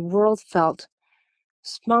 My world felt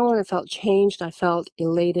smaller. It felt changed. I felt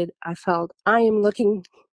elated. I'm looking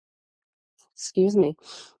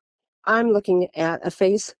at a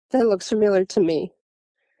face that looks familiar to me.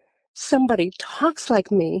 Somebody talks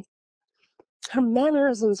like me. Her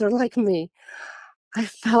mannerisms are like me. I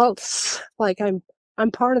felt like I'm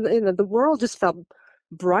part of the world just felt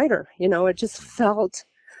brighter. I just felt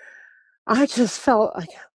like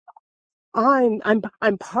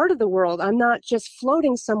I'm part of the world. I'm not just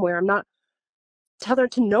floating somewhere. I'm not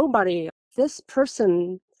tethered to nobody. This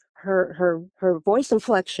person, her voice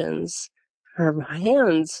inflections, her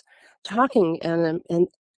hands talking, and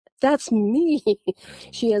that's me.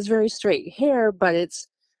 She has very straight hair, but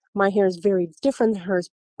my hair is very different than hers,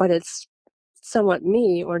 but it's somewhat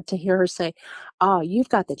me. Or to hear her say, "Oh, you've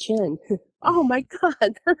got the chin." Oh my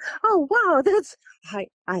God. Oh wow,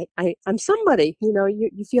 I'm somebody.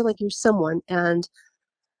 You feel like you're someone, and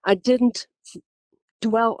I didn't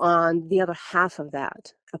dwell on the other half of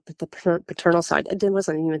that, of the paternal side. I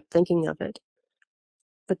wasn't even thinking of it.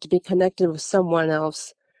 But to be connected with someone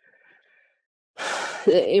else,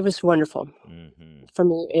 it was wonderful. Mm-hmm. For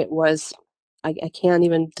me, it was, I can't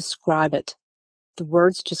even describe it. The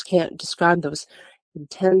words just can't describe those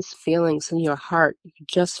intense feelings in your heart. You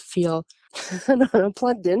just feel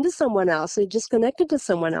plugged into someone else. You're just connected to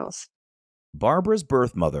someone else. Barbara's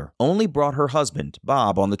birth mother only brought her husband,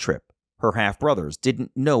 Bob, on the trip. Her half-brothers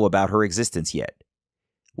didn't know about her existence yet.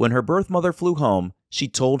 When her birth mother flew home, she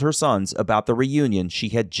told her sons about the reunion she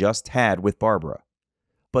had just had with Barbara.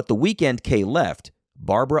 But the weekend Kay left,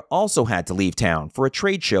 Barbara also had to leave town for a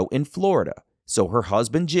trade show in Florida, so her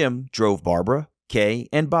husband Jim drove Barbara, Kay,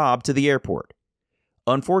 and Bob to the airport.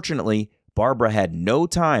 Unfortunately, Barbara had no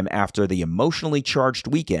time after the emotionally charged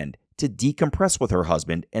weekend to decompress with her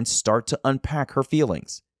husband and start to unpack her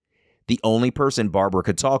feelings. The only person Barbara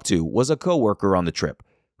could talk to was a coworker on the trip,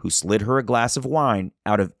 who slid her a glass of wine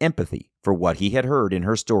out of empathy for what he had heard in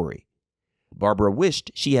her story. Barbara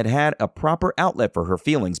wished she had had a proper outlet for her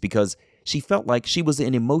feelings because she felt like she was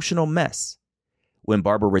an emotional mess. When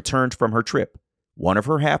Barbara returned from her trip, one of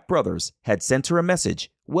her half-brothers had sent her a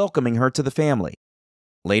message welcoming her to the family.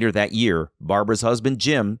 Later that year, Barbara's husband,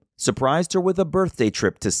 Jim, surprised her with a birthday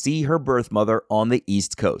trip to see her birth mother on the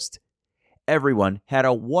East Coast. Everyone had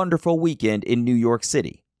a wonderful weekend in New York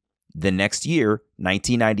City. The next year,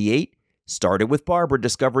 1998, started with Barbara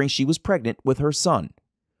discovering she was pregnant with her son.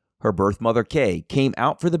 Her birth mother, Kay, came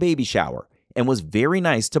out for the baby shower and was very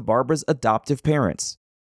nice to Barbara's adoptive parents.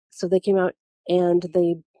 So they came out and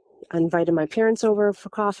they invited my parents over for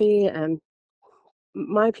coffee, and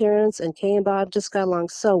my parents and Kay and Bob just got along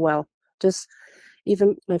so well. Just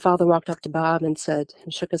even my father walked up to Bob and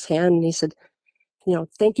shook his hand, and he said,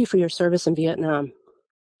 thank you for your service in Vietnam.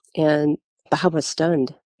 And Bob was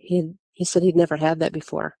stunned. He said he'd never had that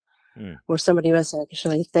before, where somebody was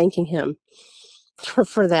actually thanking him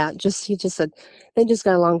for that. He just said they just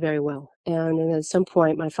got along very well. And then at some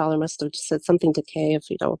point, my father must have said something to Kay,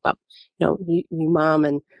 about you mom,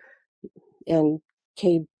 and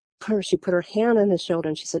Kay. She put her hand on his shoulder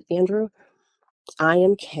and she said, Andrew, I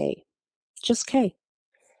am Kay, just Kay.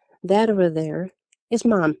 That over there is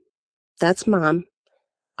Mom. That's Mom.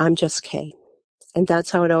 I'm just Kay. And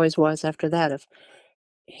that's how it always was after that. If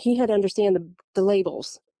he had to understand the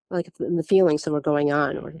labels, like the feelings that were going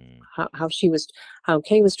on, or how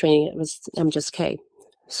Kay was training it, was I'm just Kay.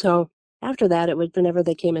 So after that, it would, whenever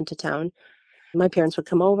they came into town, my parents would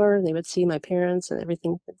come over, they would see my parents and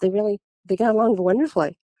everything. They got along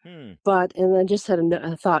wonderfully. But, and I just had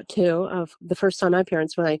a thought too of the first time my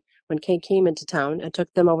parents, when Kay came into town, I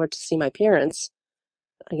took them over to see my parents.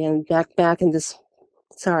 Again, back in this,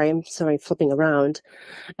 I'm sorry, flipping around,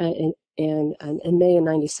 in May of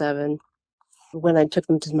 97, when I took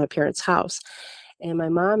them to my parents' house. And my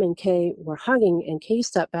mom and Kay were hugging, and Kay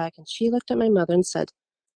stepped back and she looked at my mother and said,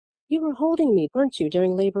 you were holding me, weren't you,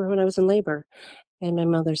 during labor, when I was in labor? And my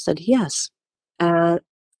mother said, yes. I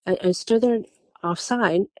stood there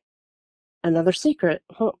offside. Another secret.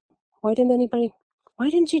 Why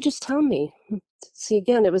didn't you just tell me? See,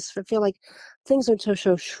 again, I feel like things are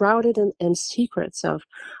so shrouded in secrets of,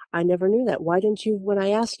 I never knew that. Why didn't you, when I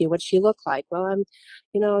asked you what she looked like? Well, I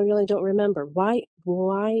really don't remember.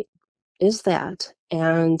 Why is that?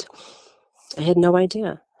 And I had no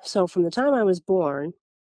idea. So from the time I was born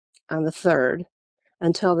on the 3rd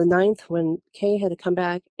until the 9th, when Kay had to come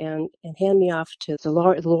back and hand me off to the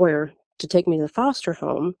lawyer to take me to the foster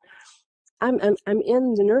home, I'm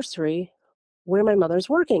in the nursery where my mother's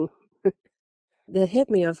working. That hit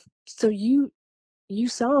me of, so you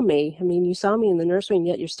saw me. I mean, you saw me in the nursery, and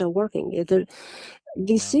yet you're still working.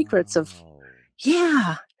 These secrets of,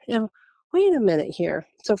 yeah, wait a minute here.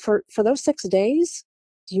 So for those 6 days,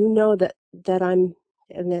 you know that I'm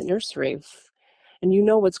in that nursery, and you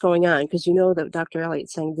know what's going on because you know that Dr.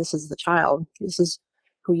 Elliott's saying this is the child, this is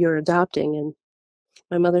who you're adopting, and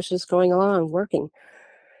my mother's just going along working.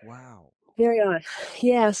 Wow. Very odd.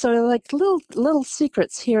 Yeah, so like little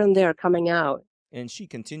secrets here and there coming out. And she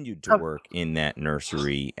continued to work in that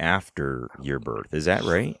nursery after your birth. Is that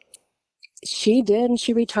right? She did, and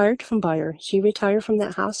she retired from Bayer. She retired from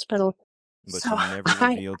that hospital. But she never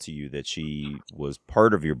revealed to you that she was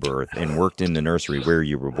part of your birth and worked in the nursery where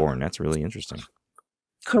you were born. That's really interesting.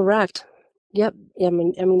 Correct. Yep. I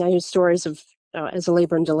mean, I hear stories of as a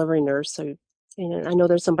labor and delivery nurse. So, I know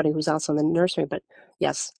there's somebody who's also in the nursery, but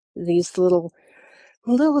yes, these little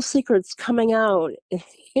secrets coming out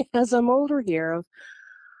as I'm older here of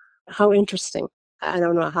how interesting. I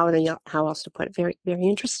don't know how else to put it. Very, very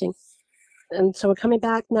interesting. And so we're coming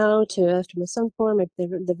back now to after my son's born,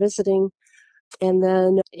 they're visiting, and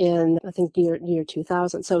then in I think year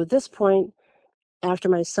 2000. So at this point, after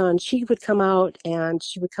my son, she would come out and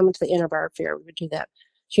she would come into the Inner Bar Fair. We would do that.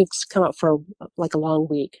 She'd come out for like a long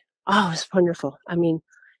week. Oh, it was wonderful. I mean,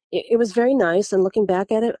 it was very nice. And looking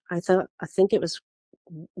back at it, I think it was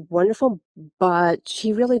wonderful, but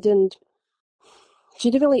she didn't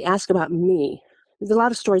really ask about me. There's a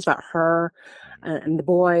lot of stories about her and the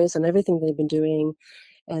boys and everything they've been doing.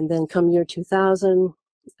 And then come year 2000,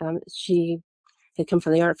 she had come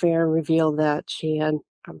from the art fair and revealed that she had,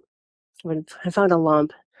 I found a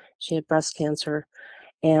lump. She had breast cancer,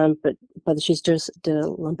 but she's just did a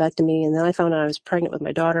lumpectomy. And then I found out I was pregnant with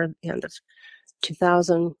my daughter at the end of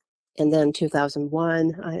 2000. And then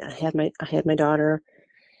 2001, I had my daughter.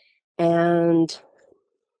 And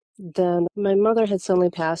then my mother had suddenly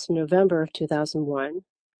passed in November of 2001.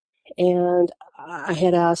 And I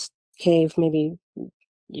had asked Kay if maybe,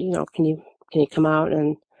 can you come out?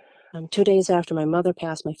 And 2 days after my mother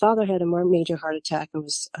passed, my father had a more major heart attack. It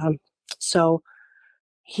was so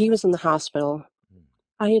He was in the hospital.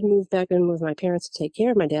 I had moved back in with my parents to take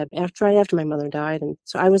care of my dad right after my mother died, and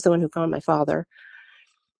so I was the one who found my father,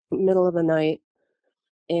 middle of the night.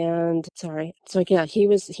 And sorry, so yeah, he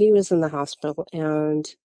was in the hospital, and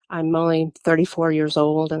I'm only 34 years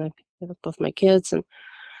old, and I have both my kids, and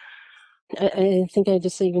I think I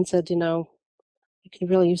just even said, I could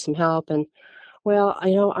really use some help, and well,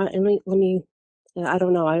 let me, I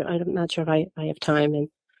don't know, I'm not sure if I have time, and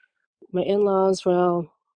my in-laws,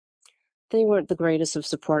 well, they weren't the greatest of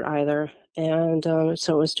support either, and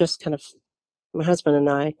so it was just kind of my husband and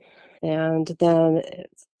I. And then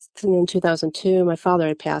in 2002, my father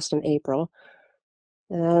had passed in April.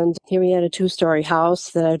 And here we had a two-story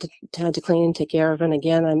house that had to clean and take care of. And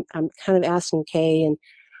again, I'm kind of asking Kay, and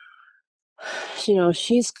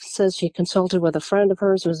she says she consulted with a friend of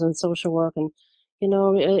hers who's in social work, and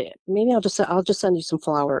maybe I'll just send you some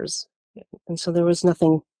flowers. And so there was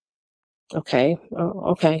nothing. Okay,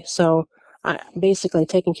 okay. So I basically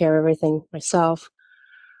taking care of everything myself.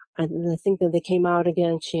 And I think that they came out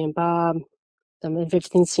again, she and Bob.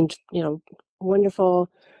 Everything seemed, wonderful.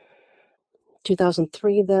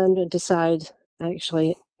 2003, then to decide,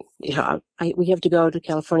 actually, we have to go to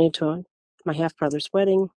California to my half brother's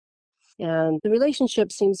wedding, and the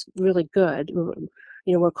relationship seems really good.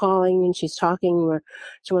 We're calling and she's talking.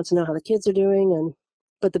 She wants to know how the kids are doing,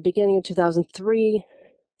 but the beginning of 2003, I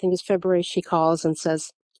think it's February, she calls and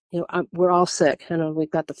says, we're all sick.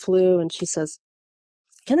 We've got the flu, and she says,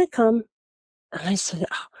 "Can I come?" And I said,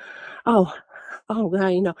 "Oh, oh,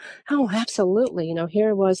 God, oh, absolutely." Here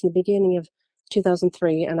it was in the beginning of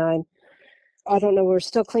 2003, and I don't know, we're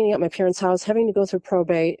still cleaning up my parents' house, having to go through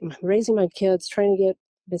probate, raising my kids, trying to get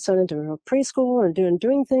my son into preschool and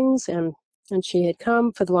doing things, and she had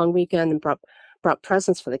come for the long weekend and brought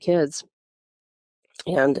presents for the kids.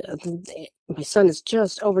 And my son is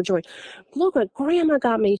just overjoyed. "Look what Grandma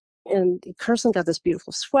got me." And Kirsten got this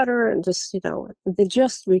beautiful sweater, and just, they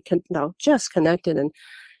just connected. And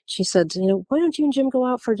she said, "Why don't you and Jim go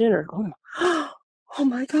out for dinner?" Oh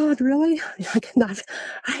my God, really? I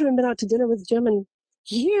haven't been out to dinner with Jim in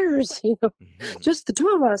years, just the two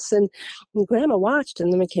of us. And Grandma watched,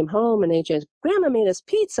 and then we came home, and AJ, "Grandma made us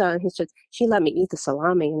pizza." And she let me eat the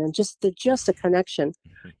salami, and then just a connection,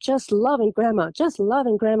 just loving Grandma, just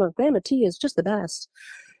loving Grandma. Grandma T is just the best.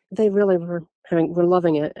 They really were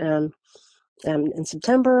loving it. And in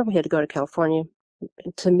September, we had to go to California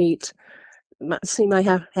to see my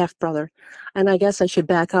half brother. And I guess I should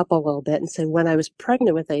back up a little bit and say, when I was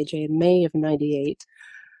pregnant with AJ in May of '98,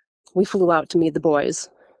 we flew out to meet the boys,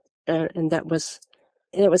 and it was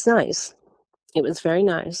nice. It was very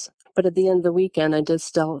nice. But at the end of the weekend, I just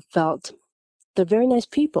still felt they're very nice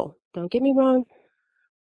people. Don't get me wrong,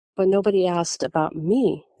 but nobody asked about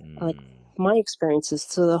me, like my experiences.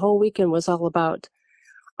 So the whole weekend was all about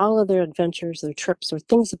all of their adventures, their trips, or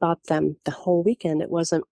things about them. The whole weekend, it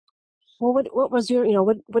wasn't, "Well, what was your,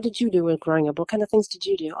 what did you do when growing up? What kind of things did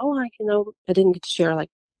you do?" Oh, I didn't get to share like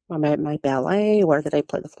my ballet, or did I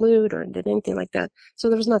play the flute, or did anything like that. So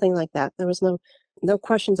there was nothing like that. There was no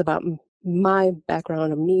questions about my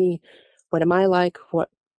background, or me. What am I like? What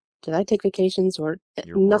did I take vacations, or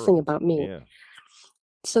nothing about me? Yeah.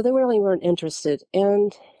 So they really weren't interested.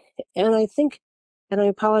 And I think, and I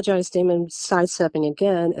apologize, Damon, sidestepping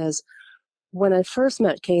again, as when I first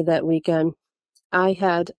met Kay that weekend, I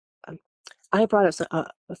brought up some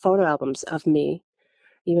photo albums of me,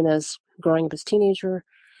 even as growing up as a teenager.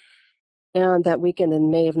 And that weekend in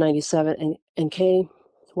May of '97, and Kay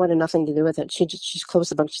wanted nothing to do with it. She's closed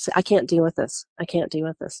the book. She said, "I can't deal with this. I can't deal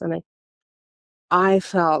with this." And I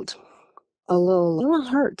felt a little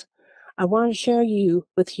hurt. I want to share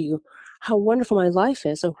with you how wonderful my life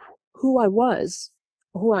is, of who I was,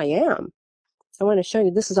 who I am. I want to show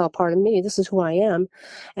you this is all part of me. This is who I am,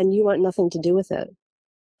 and you want nothing to do with it.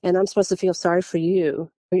 And I'm supposed to feel sorry for you,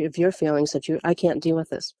 of your feelings that I can't deal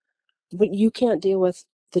with this. But you can't deal with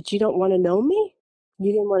that you don't want to know me?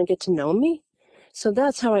 You didn't want to get to know me? So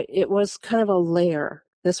that's how it was, kind of a layer.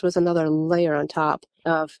 This was another layer on top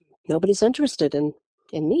of nobody's interested in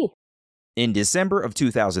me. In December of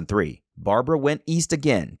 2003, Barbara went east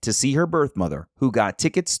again to see her birth mother, who got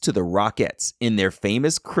tickets to the Rockettes in their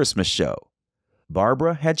famous Christmas show.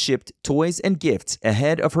 Barbara had shipped toys and gifts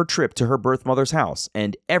ahead of her trip to her birth mother's house,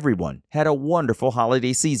 and everyone had a wonderful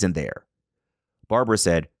holiday season there. Barbara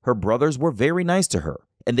said her brothers were very nice to her,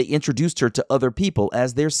 and they introduced her to other people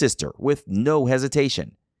as their sister with no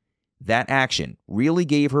hesitation. That action really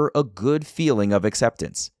gave her a good feeling of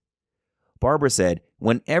acceptance. Barbara said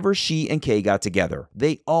whenever she and Kay got together,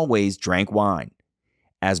 they always drank wine.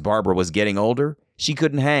 As Barbara was getting older, she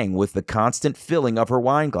couldn't hang with the constant filling of her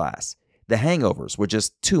wine glass. The hangovers were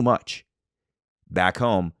just too much. Back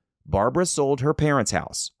home, Barbara sold her parents'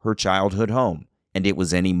 house, her childhood home, and it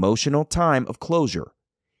was an emotional time of closure.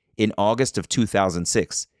 In August of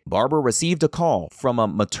 2006, Barbara received a call from a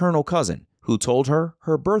maternal cousin who told her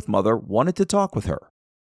her birth mother wanted to talk with her.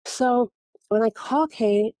 So when I call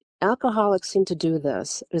Kate, alcoholics seem to do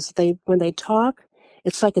this. When they talk,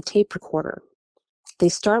 it's like a tape recorder. They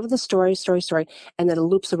start with a story, and then it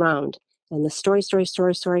loops around. And the story,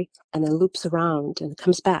 and then loops around and it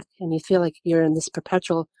comes back. And you feel like you're in this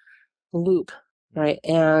perpetual loop, right?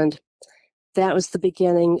 And that was the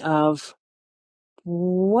beginning of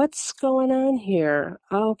what's going on here?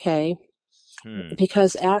 Okay.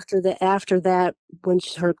 Because after that, when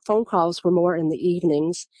her phone calls were more in the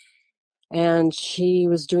evenings, and she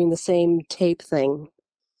was doing the same tape thing.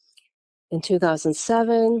 In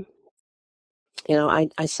 2007, I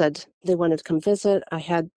said they wanted to come visit. I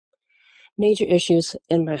had major issues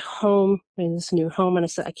in my home, in this new home, and I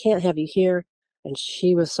said, I can't have you here. And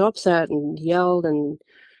she was so upset and yelled and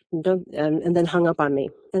then hung up on me.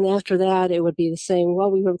 And after that, it would be the same. Well,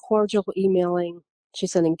 we were cordial emailing.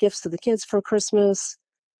 She's sending gifts to the kids for Christmas.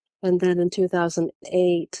 And then in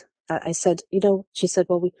 2008, I said, she said,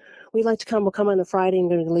 well, we'd like to come. We'll come on a Friday and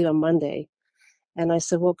we're going to leave on Monday. And I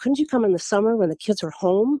said, well, couldn't you come in the summer when the kids are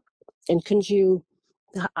home? And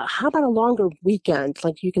how about a longer weekend?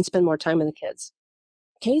 Like you can spend more time with the kids.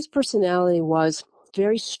 Kay's personality was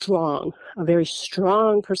very strong, a very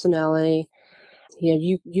strong personality.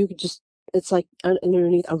 You could just, it's like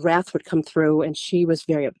underneath a wrath would come through, and she was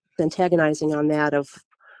very antagonizing on that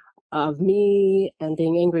of me and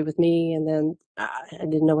being angry with me. And then I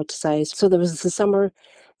didn't know what to say. So there was the summer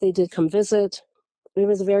they did come visit. It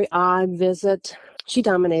was a very odd visit. She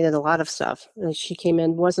dominated a lot of stuff. She came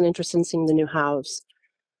in, wasn't interested in seeing the new house.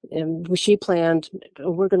 And she planned,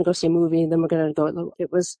 we're going to go see a movie, then we're going to go.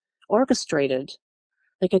 It was orchestrated.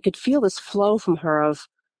 Like I could feel this flow from her of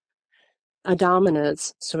a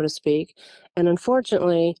dominance, so to speak. And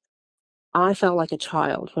unfortunately, I felt like a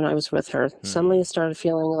child when I was with her. Suddenly I started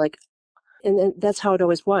feeling like, and that's how it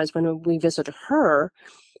always was. When we visited her,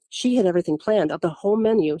 she had everything planned, the whole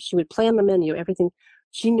menu. She would plan the menu, everything.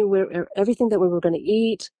 She knew everything that we were going to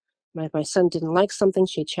eat. My son didn't like something,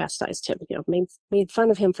 she chastised him, made fun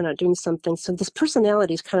of him for not doing something. So this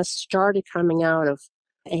personalities kind of started coming out of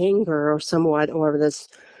anger or somewhat, or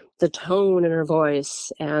the tone in her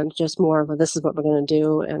voice, and just more of a, this is what we're going to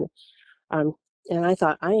do. And I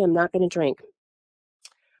thought, I am not going to drink.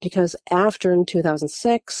 Because after in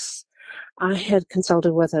 2006, I had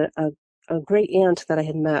consulted with a great aunt that I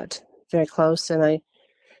had met very close.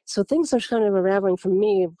 So things are kind of unraveling for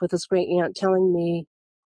me with this great aunt telling me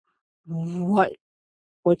what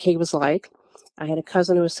Kate was like. I had a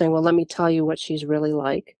cousin who was saying, well, let me tell you what she's really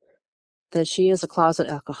like. That she is a closet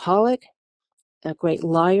alcoholic, a great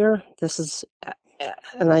liar.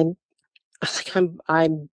 And I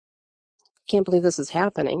can't believe this is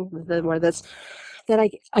happening.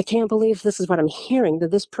 I can't believe this is what I'm hearing, that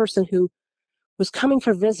this person who was coming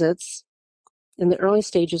for visits in the early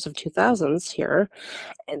stages of 2000s here,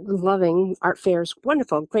 and loving art fairs,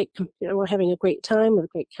 wonderful, great, we're having a great time with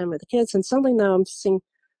the kids, and suddenly now I'm seeing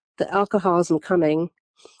the alcoholism coming,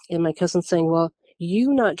 and my cousin saying, well,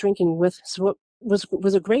 you not drinking with, so what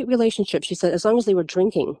was a great relationship, she said, as long as they were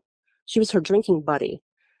drinking. She was her drinking buddy.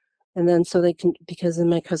 And then so they can, because then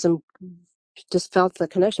my cousin just felt the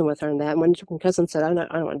connection with her, and that when my cousin said, I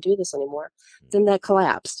don't want to do this anymore, then that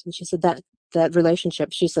collapsed. And she said that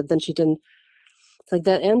relationship, she said, then she didn't, like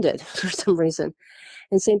that ended for some reason.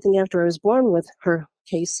 And same thing after I was born with her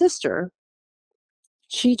Kay's sister,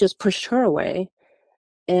 she just pushed her away,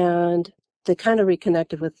 and they kind of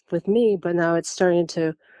reconnected with me, but now it's starting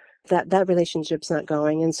to, that relationship's not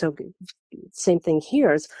going. And so same thing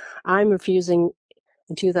here is I'm refusing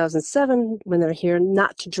in 2007 when they're here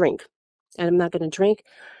not to drink, and I'm not going to drink,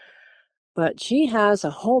 but she has a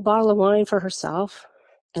whole bottle of wine for herself.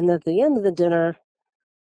 And at the end of the dinner,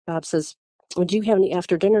 Bob says, well, do you have any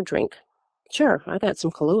after dinner drink? Sure, I got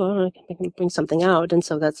some Kahlua. I can bring something out. And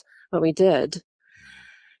so that's what we did.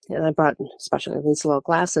 And I brought especially these little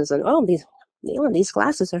glasses. And these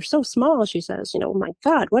glasses are so small, she says. Oh my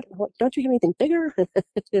God, what don't you have anything bigger?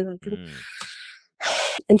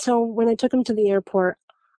 And so when I took him to the airport,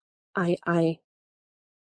 I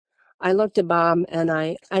looked at Bob, and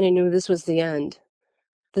I knew this was the end.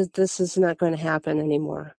 This is not going to happen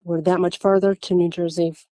anymore. We're that much further to New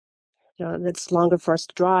Jersey. It's longer for us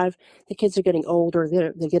to drive. The kids are getting older.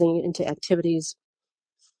 They're getting into activities.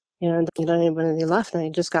 And when they left, I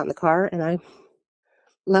just got in the car and I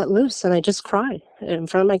let loose, and I just cried in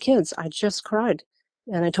front of my kids. I just cried,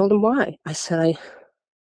 and I told them why. I said,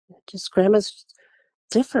 just grandma's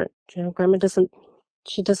different. Grandma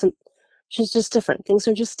she doesn't, she's just different. Things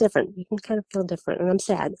are just different. You can kind of feel different. And I'm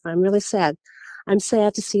sad. I'm really sad. I'm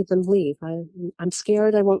sad to see them leave. I'm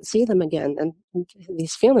scared I won't see them again. And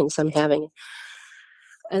these feelings I'm having.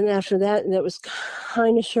 And after that, that was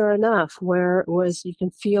kind of sure enough, where it was, you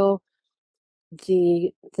can feel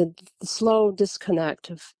the slow disconnect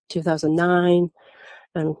of 2009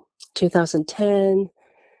 and 2010.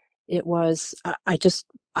 It was, I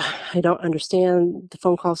don't understand. The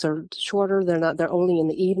phone calls are shorter. They're only in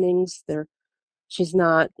the evenings. She's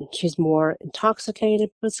more intoxicated,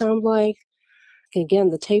 it sounds like. Again,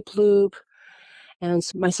 the tape loop. And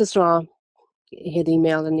so my sister-in-law had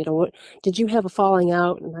emailed and, what, did you have a falling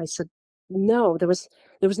out? And I said, no, there was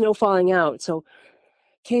no falling out. So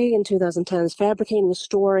Kay in 2010 is fabricating a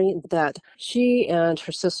story that she and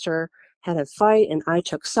her sister had a fight, and I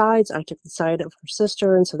took sides. I took the side of her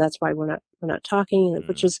sister, and so that's why we're not talking,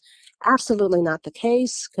 which is absolutely not the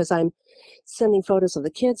case, because I'm sending photos of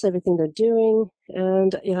the kids, everything they're doing,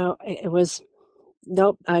 and it was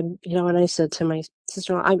nope. And I said to my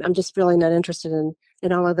sister, I'm just really not interested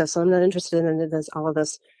in all of this. I'm not interested in all of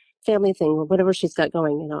this family thing, whatever she's got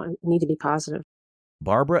going. I need to be positive.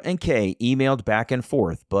 Barbara and Kay emailed back and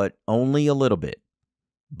forth, but only a little bit.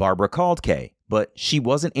 Barbara called Kay, but she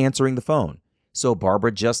wasn't answering the phone, so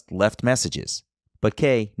Barbara just left messages. But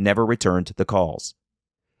Kay never returned the calls.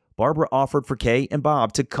 Barbara offered for Kay and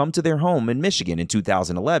Bob to come to their home in Michigan in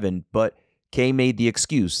 2011, but Kay made the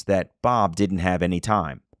excuse that Bob didn't have any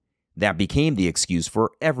time. That became the excuse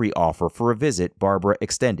for every offer for a visit Barbara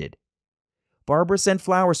extended. Barbara sent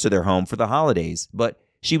flowers to their home for the holidays, but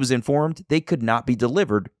she was informed they could not be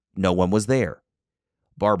delivered. No one was there.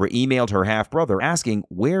 Barbara emailed her half-brother asking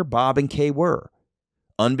where Bob and Kay were.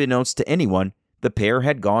 Unbeknownst to anyone, the pair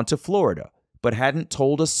had gone to Florida, but hadn't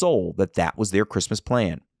told a soul that that was their Christmas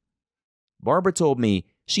plan. Barbara told me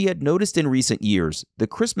she had noticed in recent years the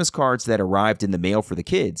Christmas cards that arrived in the mail for the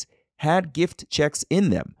kids had gift checks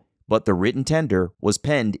in them, but the written tender was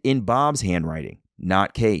penned in Bob's handwriting,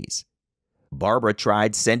 not Kay's. Barbara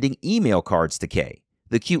tried sending email cards to Kay,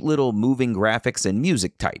 the cute little moving graphics and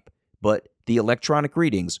music type, but the electronic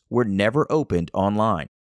readings were never opened online.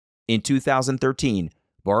 In 2013,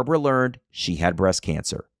 Barbara learned she had breast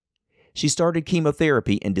cancer. She started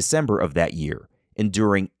chemotherapy in December of that year,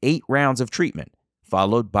 enduring 8 rounds of treatment,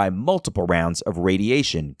 followed by multiple rounds of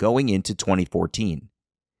radiation going into 2014.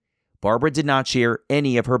 Barbara did not share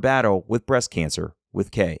any of her battle with breast cancer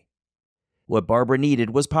with Kay. What Barbara needed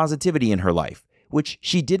was positivity in her life, which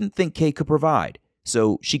she didn't think Kay could provide,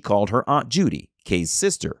 so she called her Aunt Judy, Kay's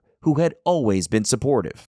sister, who had always been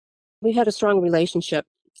supportive. We had a strong relationship,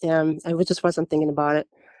 and I just wasn't thinking about it.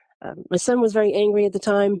 My son was very angry at the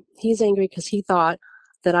time. He's angry because he thought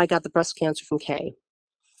that I got the breast cancer from Kay.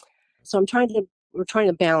 So we're trying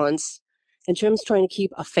to balance, and Jim's trying to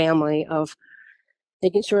keep a family of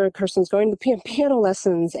making sure a person's going to piano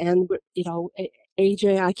lessons, and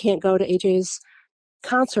AJ, I can't go to AJ's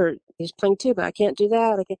concert. He's playing tuba. I can't do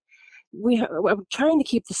that. We're trying to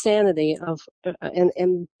keep the sanity of,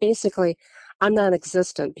 and basically, I'm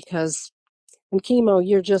non-existent because in chemo,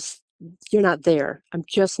 you're not there. I'm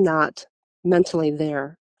just not mentally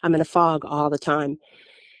there. I'm in a fog all the time.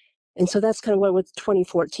 And so that's kind of what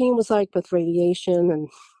 2014 was like with radiation. And,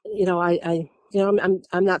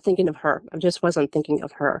 I'm not thinking of her. I just wasn't thinking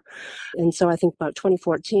of her. And so I think about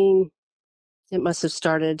 2014, it must have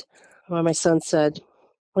started when my son said,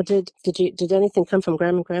 well, did anything come from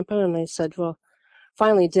Grandma and Grandpa? And I said, well,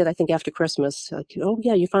 finally did, I think after Christmas. Like, oh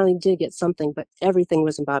yeah, you finally did get something, but everything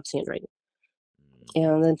was in Bob's handwriting.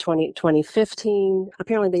 And then 2015,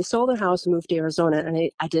 apparently they sold their house and moved to Arizona, and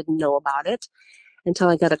I didn't know about it until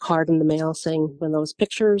I got a card in the mail saying one of those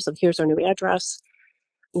pictures of here's our new address.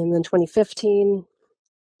 And then 2015,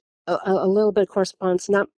 a little bit of correspondence,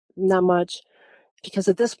 not much, because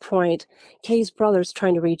at this point, Kay's brother's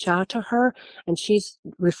trying to reach out to her, and she's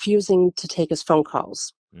refusing to take his phone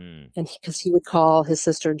calls. And because he would call his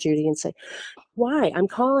sister Judy and say, why? I'm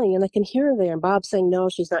calling and I can hear her there. And Bob's saying, no,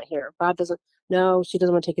 she's not here. No, she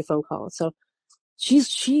doesn't want to take your phone call. So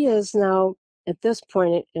she is now at this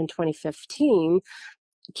point in 2015,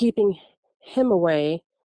 keeping him away,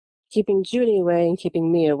 keeping Judy away, and keeping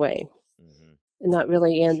me away. And not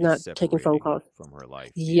really, and She's not taking phone calls. from her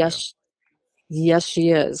life. Yes, yes,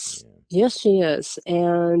 she is. Yeah. Yes, she is.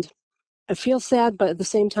 And I feel sad, but at the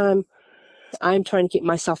same time, I'm trying to keep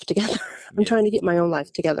myself together. I'm trying to get my own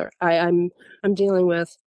life together. I'm dealing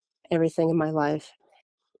with everything in my life.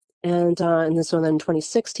 And so then in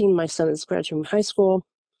 2016, my son is graduating high school.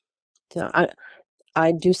 So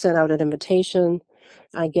I do send out an invitation.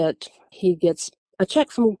 He gets a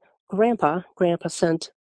check from Grandpa. Grandpa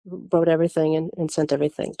wrote everything and sent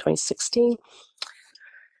everything. 2016.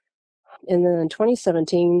 And then in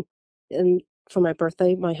 2017, and for my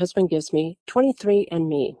birthday, my husband gives me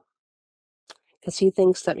 23andMe because he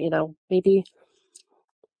thinks that, maybe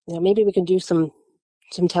we can do some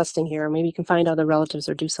testing here. Maybe you can find other relatives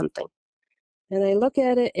or do something. And I look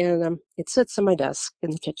at it, and it sits on my desk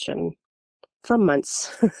in the kitchen for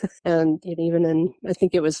months. And even in, I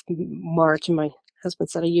think it was March, and my husband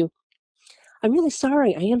said, I'm really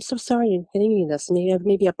sorry. I am so sorry you're getting me this.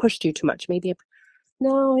 Maybe I pushed you too much.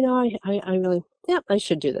 No, I really, yeah, I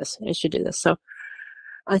should do this. So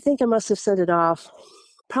I think I must have sent it off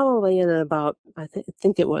probably in about,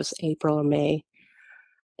 think it was April or May.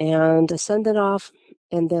 And I send it off.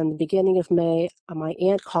 And then the beginning of May, my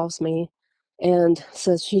aunt calls me and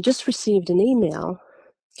says she just received an email.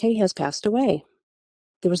 Kay has passed away.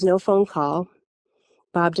 There was no phone call.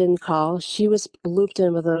 Bob didn't call. She was looped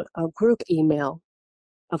in with a group email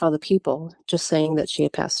of other people just saying that she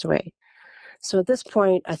had passed away. So at this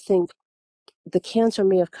point, I think the cancer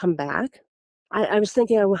may have come back. I was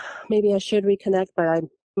thinking maybe I should reconnect, but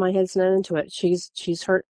my head's not into it. She's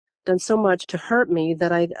done so much to hurt me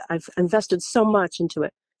that I've invested so much into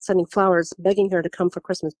it. Sending flowers, begging her to come for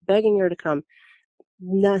Christmas, begging her to come.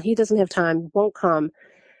 No, he doesn't have time, won't come.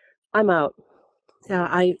 I'm out.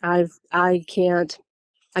 I can't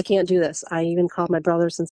do this. I even called my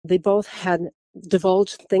brothers, and they both had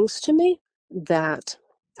divulged things to me that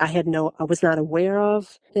I was not aware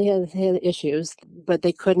of. They had issues, but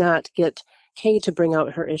they could not get Kay to bring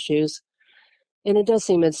out her issues. And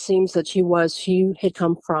it seems that she had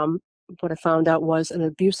come from, what I found out was an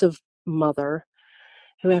abusive mother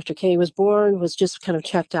who, after Kay was born, was just kind of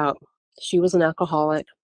checked out. She was an alcoholic.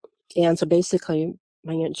 And so basically,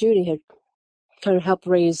 my Aunt Judy had kind of helped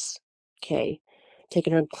raise Kay,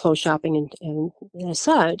 taking her clothes shopping and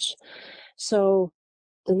such. So,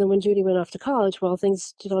 and then when Judy went off to college, well,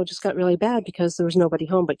 things, just got really bad because there was nobody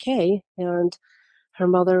home but Kay, and her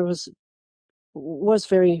mother was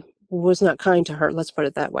not kind to her. Let's put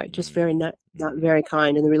it that way. Just very not very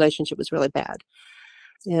kind, and the relationship was really bad.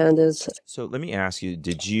 And so, let me ask you: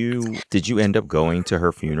 did you end up going to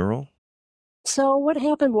her funeral? So what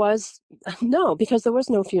happened was, no, because there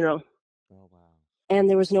was no funeral. Oh, wow. And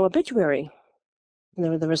there was no obituary.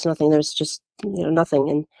 There was nothing. There's just nothing.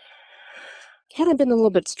 And had I been a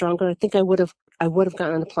little bit stronger, I think I would have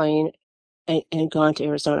gotten on the plane and gone to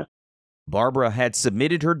Arizona. Barbara had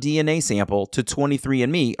submitted her DNA sample to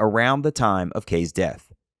 23andMe around the time of Kay's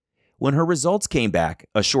death. When her results came back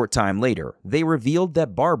a short time later, they revealed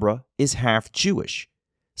that Barbara is half Jewish.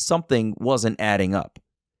 Something wasn't adding up.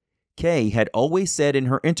 Kay had always said in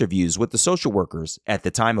her interviews with the social workers at the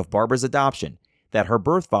time of Barbara's adoption that her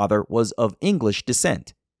birth father was of English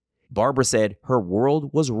descent. Barbara said her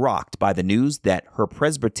world was rocked by the news that her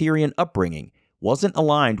Presbyterian upbringing wasn't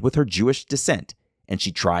aligned with her Jewish descent, and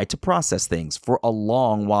she tried to process things for a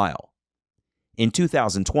long while. In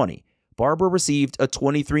 2020, Barbara received a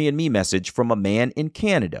 23andMe message from a man in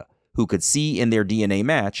Canada who could see in their DNA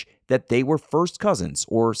match that they were first cousins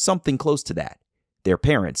or something close to that. Their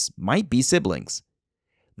parents might be siblings.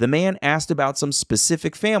 The man asked about some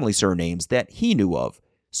specific family surnames that he knew of,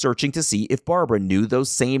 searching to see if Barbara knew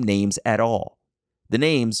those same names at all. The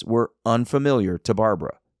names were unfamiliar to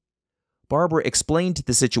Barbara. Barbara explained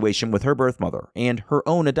the situation with her birth mother and her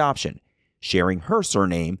own adoption, sharing her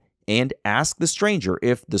surname, and asked the stranger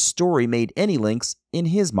if the story made any links in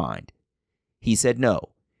his mind. He said no.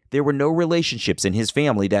 There were no relationships in his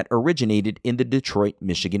family that originated in the Detroit,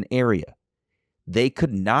 Michigan area. They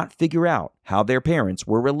could not figure out how their parents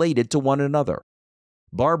were related to one another.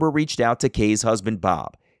 Barbara reached out to Kay's husband,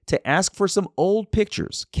 Bob, to ask for some old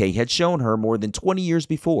pictures Kay had shown her more than 20 years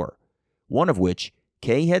before, one of which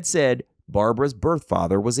Kay had said Barbara's birth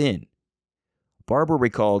father was in. Barbara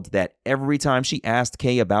recalled that every time she asked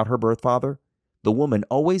Kay about her birth father, the woman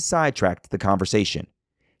always sidetracked the conversation.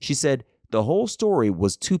 She said the whole story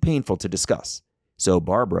was too painful to discuss, so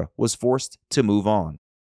Barbara was forced to move on.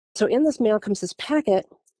 So in this mail comes this packet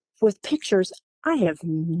with pictures I have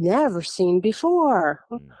never seen before.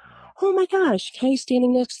 Oh my gosh, Kay's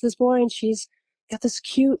standing next to this boy, and she's got this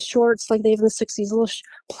cute shorts like they have in the 60s, little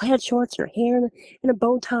plaid shorts, and her hair in a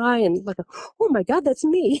bow tie, and oh my God, that's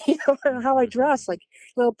me. How I dress, like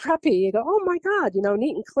a little preppy. You go, oh my God,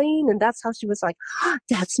 neat and clean. And that's how she was like, oh,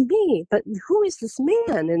 that's me. But who is this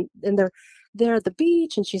man? And they're at the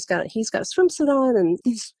beach, and he's got a swimsuit on, and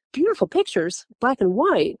these beautiful pictures, black and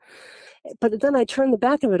white. But then I turn the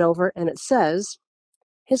back of it over, and it says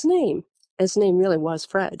his name. His name really was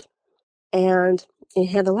Fred. And it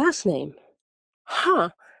had the last name.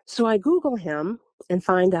 So I Google him, and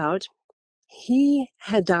find out he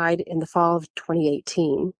had died in the fall of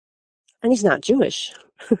 2018, and he's not Jewish.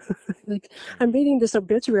 Like, I'm reading this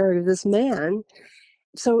obituary of this man.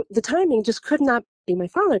 So the timing just could not be my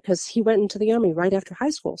father because he went into the army right after high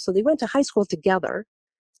school. So they went to high school together.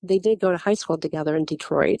 They did go to high school together in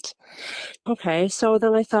Detroit. Okay, so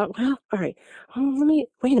then I thought, well, all right, wait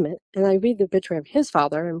a minute. And I read the obituary of his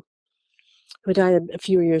father, and who died a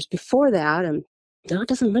few years before that. And no, it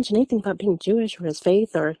doesn't mention anything about being Jewish or his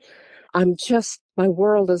faith, or my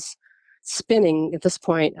world is spinning at this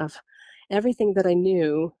point of everything that I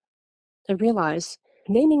knew. I realized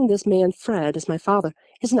naming this man Fred as my father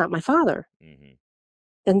is not my father. Mm-hmm.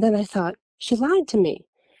 And then I thought, she lied to me.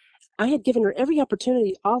 I had given her every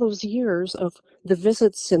opportunity all those years of the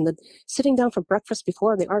visits and the sitting down for breakfast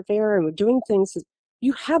before the art fair and doing things that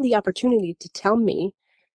you had the opportunity to tell me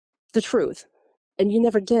the truth, and you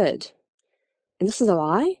never did. And this is a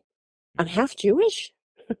lie? I'm half Jewish?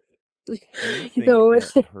 Do you You think know,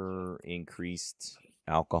 that her increased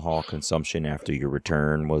alcohol consumption after your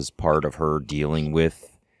return was part of her dealing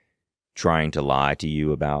with trying to lie to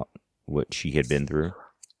you about what she had been through?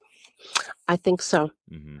 I think so.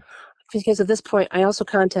 Mm-hmm. Because at this point, I also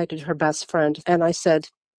contacted her best friend, and well,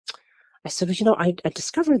 I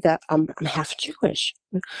discovered that I'm half Jewish.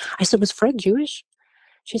 I said, was Fred Jewish?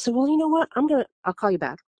 She said, well, you know what? I'll call you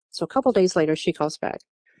back. So a couple of days later, she calls back.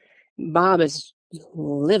 Bob is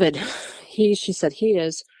livid. She said he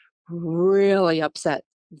is really upset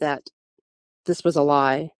that this was a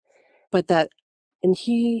lie, and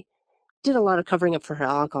he did a lot of covering up for her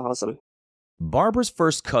alcoholism. Barbara's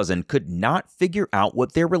first cousin could not figure out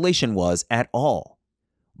what their relation was at all.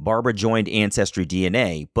 Barbara joined Ancestry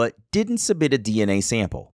DNA, but didn't submit a DNA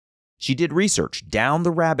sample. She did research down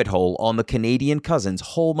the rabbit hole on the Canadian cousin's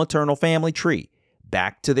whole maternal family tree,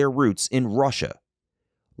 back to their roots in Russia.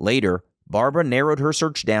 Later, Barbara narrowed her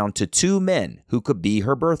search down to 2 men who could be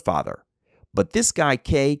her birth father. But this guy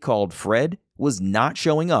Kay called Fred was not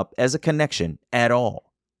showing up as a connection at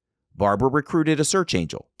all. Barbara recruited a search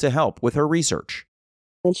angel to help with her research.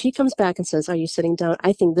 And she comes back and says, are you sitting down?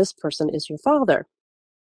 I think this person is your father.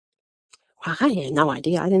 Well, I had no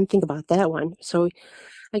idea. I didn't think about that one. So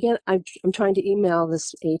again, I'm trying to email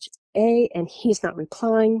this HA, and he's not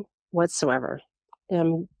replying whatsoever.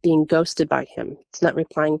 I'm being ghosted by him. It's not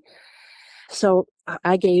replying. So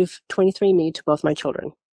I gave 23andMe to both my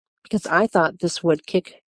children because I thought this would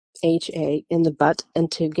kick HA in the butt and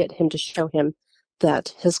to get him to show him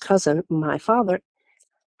that his cousin, my father,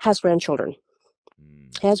 has grandchildren,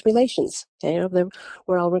 has relations.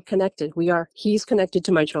 We're all connected. He's connected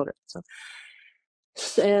to my children.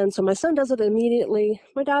 So my son does it immediately.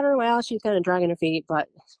 My daughter, well, she's kind of dragging her feet, but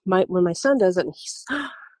when my son does it, and he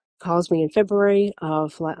calls me in February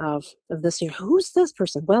of this year. Who's this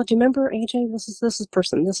person? Well, do you remember AJ? This is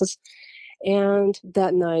person. And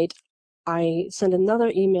that night, I send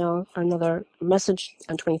another email, another message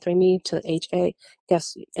on 23andMe to HA.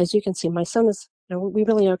 Yes, as you can see, my son is. We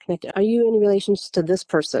really are connected. Are you in relations to this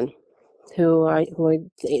person, who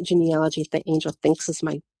the genealogy the angel thinks is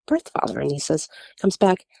my birth father? And he comes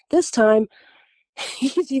back this time.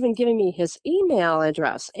 He's even giving me his email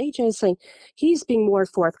address. AJ is saying he's being more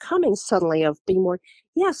forthcoming suddenly of being more,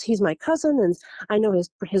 yes, he's my cousin, and I know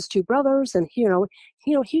his 2 brothers, and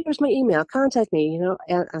here's my email, contact me,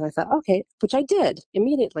 and I thought, okay, which I did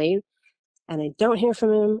immediately, and I don't hear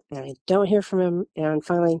from him, and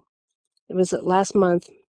finally, it was last month,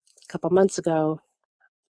 a couple months ago,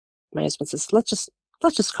 my husband says, let's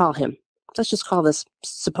just call him. Let's just call this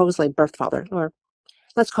supposedly birth father, or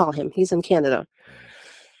let's call him. He's in Canada.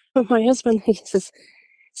 My husband, he says,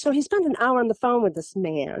 so he spent an hour on the phone with this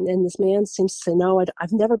man, and this man seems to say, no,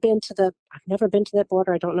 I've never been to that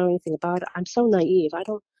border. I don't know anything about it. I'm so naive. I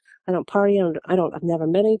don't party. I've never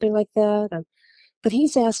met anybody like that. But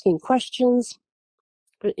he's asking questions.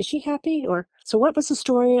 But is she happy? So what was the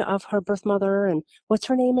story of her birth mother, and what's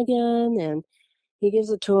her name again? And he gives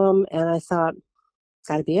it to him, and I thought,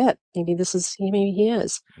 gotta be it. Maybe he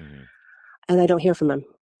is. Mm-hmm. And I don't hear from him.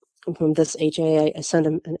 From this HA, I send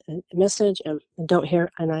him a message and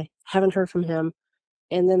I haven't heard from him.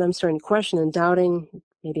 And then I'm starting to question and doubting,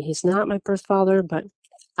 maybe he's not my birth father, but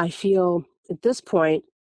I feel at this point,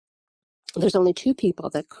 there's only 2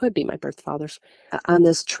 people that could be my birth fathers on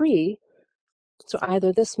this tree. So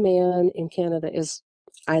either this man in Canada is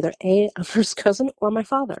either a first cousin or my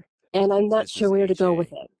father. And I'm not sure where to go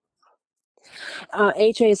with it.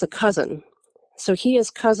 HA is a cousin. So he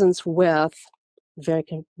is cousins with, very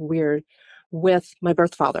weird, with my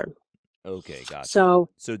birth father. Okay, gotcha. So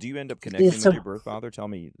do you end up connecting with your birth father? Tell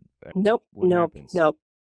me. Nope.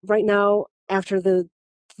 Right now, after the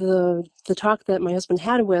the talk that my husband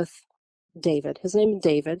had with David, his name is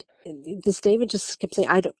David. This David just kept saying,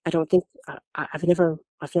 I don't think I've never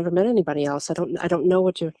met anybody else. I don't know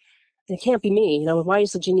what you're. It can't be me. Why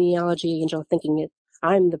is the genealogy angel thinking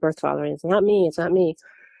I'm the birth father? It's not me. It's not me.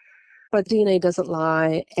 But DNA doesn't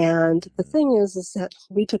lie. And the thing is that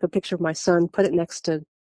we took a picture of my son, put it next to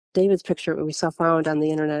David's picture that we saw found on the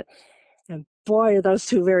internet. And boy, are those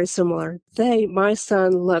two very similar. My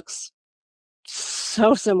son looks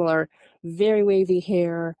so similar, very wavy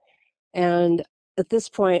hair. And at this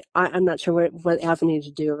point, I'm not sure what avenue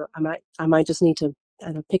to do. I might just need to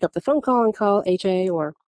pick up the phone call and call HA,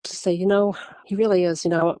 or to say, he really is,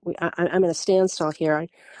 I'm at a standstill here.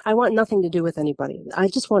 I want nothing to do with anybody. I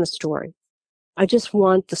just want a story. I just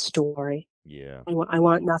want the story. Yeah. I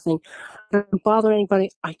want nothing. I don't bother anybody.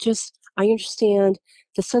 I understand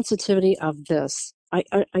the sensitivity of this. I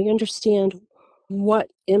understand what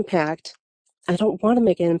impact. I don't want to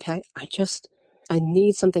make an impact. I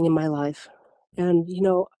need something in my life. And,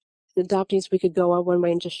 the adoptees, we could go out one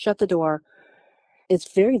way and just shut the door.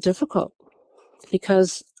 It's very difficult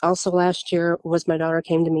because also last year was my daughter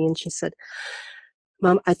came to me and she said,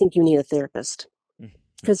 Mom, I think you need a therapist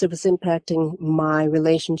because it was impacting my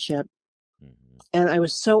relationship. And I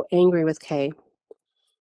was so angry with Kay,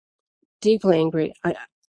 deeply angry.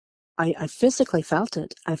 I physically felt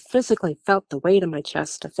it. I physically felt the weight in my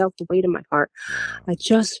chest. I felt the weight in my heart.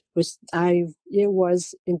 It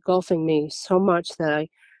was engulfing me so much that I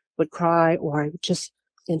would cry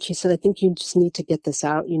and she said, I think you just need to get this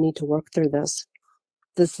out. You need to work through this.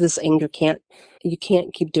 This anger you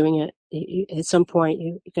can't keep doing it. At some point,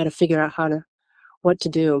 you got to figure out what to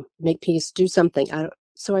do, make peace, do something.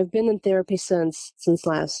 So I've been in therapy since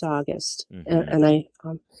last August, and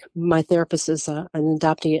my therapist is an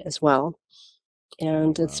adoptee as well,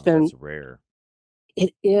 and it's been that's rare.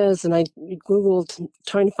 It is, and I Googled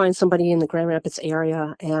trying to find somebody in the Grand Rapids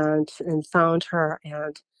area and found her,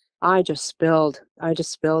 and I just spilled, and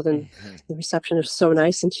the receptionist was so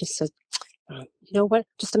nice, and she said, you know what,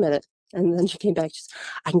 just a minute. And then she came back, she said,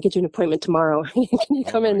 I can get you an appointment tomorrow. Can you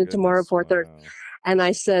come in tomorrow at 4:30? And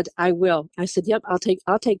I said, I will. I said, yep, I'll take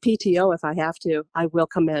PTO if I have to. I will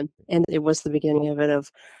come in. And it was the beginning of it,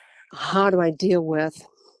 of how do I deal with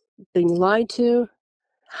being lied to?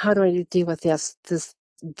 How do I deal with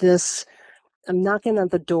this? I'm knocking on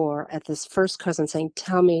the door at this first cousin saying,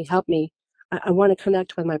 tell me, help me. I want to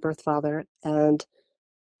connect with my birth father. And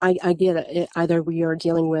I get it. Either we are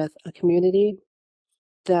dealing with a community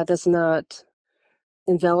that does not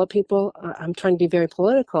envelop people. I'm trying to be very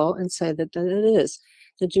political and say that it is.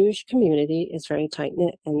 The Jewish community is very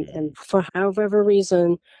tight-knit. And for however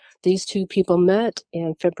reason, these two people met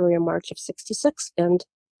in February and March of 66. And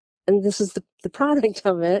this is the product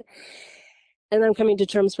of it. And I'm coming to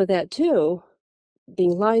terms with that too,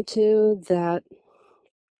 being lied to, that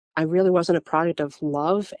I really wasn't a product of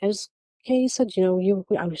love, as Kay said. I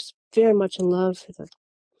was very much in love.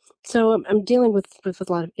 So I'm dealing with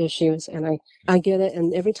a lot of issues, and I get it.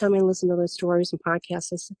 And every time I listen to those stories and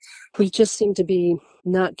podcasts, we just seem to be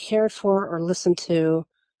not cared for or listened to.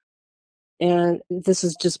 And this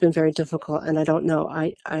has just been very difficult. And I don't know.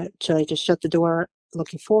 Should I just shut the door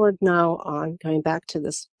looking forward now on going back to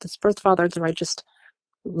this birth father? Do I just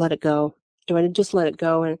let it go? Do I just let it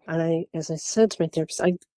go? And as I said to my therapist,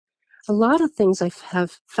 a lot of things I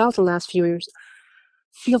have felt in the last few years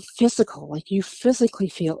feel physical. Like you physically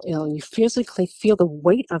feel ill. You physically feel the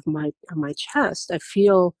weight of my chest. I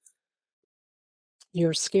feel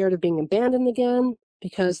you're scared of being abandoned again,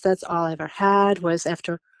 because that's all I ever had was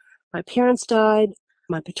after my parents died.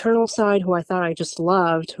 My paternal side, who I thought I just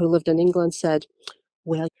loved, who lived in England, said,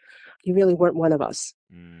 well, you really weren't one of us.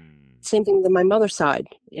 Same thing with my mother's side.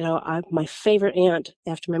 My favorite aunt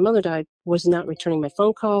after my mother died was not returning my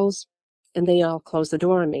phone calls, and they all closed the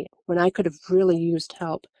door on me when I could have really used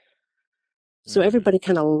help. So everybody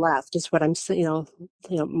kind of left, is what I'm saying.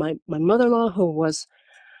 My mother-in-law, who was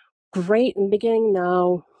great in the beginning,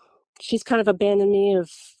 now she's kind of abandoned me.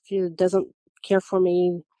 If she doesn't care for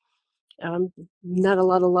me, not a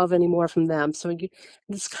lot of love anymore from them. So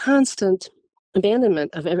this constant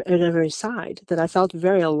abandonment of at every side, that I felt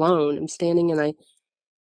very alone. I'm standing and I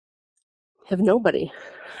have nobody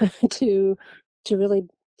to really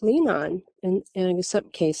lean on, and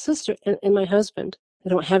except Kay's sister and my husband. I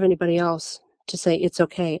don't have anybody else to say it's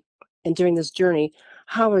okay. And during this journey,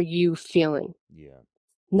 how are you feeling? Yeah.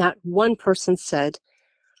 Not one person said,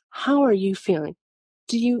 how are you feeling?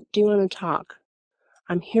 Do you want to talk?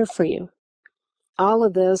 I'm here for you. All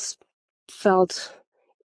of this felt,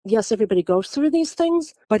 yes, everybody goes through these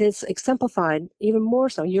things, but it's exemplified even more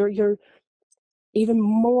so. even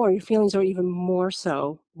more, your feelings are even more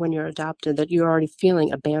so when you're adopted, that you're already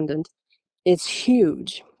feeling abandoned. It's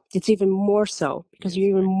huge. It's even more so because Yes, you're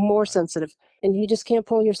even I can more imagine. sensitive and you just can't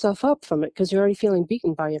pull yourself up from it because you're already feeling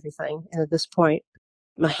beaten by everything. And at this point,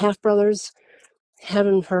 my half brothers,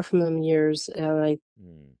 haven't heard from them in years, and I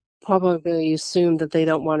Mm, probably assume that they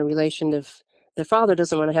don't want a relation. If their father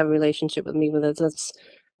doesn't want to have a relationship with me, with it, that's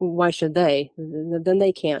why should they? Then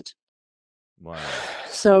they can't. wow.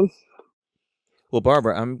 So, Well,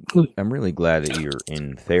 Barbara, I'm really glad that you're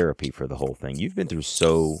in therapy for the whole thing. You've been through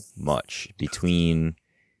so much between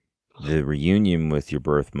the reunion with your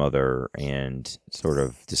birth mother and sort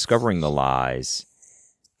of discovering the lies,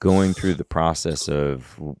 going through the process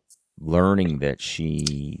of learning that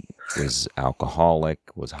she was alcoholic,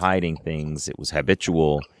 was hiding things, it was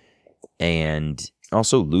habitual, and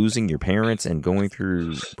also losing your parents and going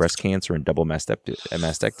through breast cancer and double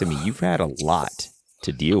mastectomy. You've had a lot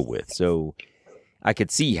to deal with. So I could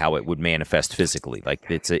see how it would manifest physically. Like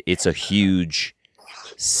it's a huge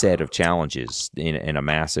set of challenges in a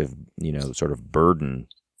massive, sort of burden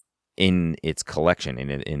in its collection,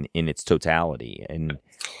 in its totality. And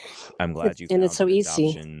I'm glad you and it's found so an easy.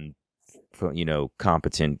 adoption,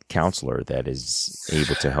 competent counselor that is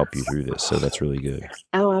able to help you through this. So that's really good.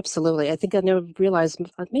 Oh, absolutely. I think I never realized,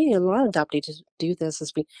 maybe a lot of adoptees do this,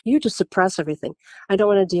 is you just suppress everything. I don't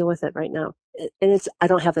want to deal with it right now. And I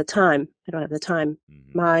don't have the time. I don't have the time.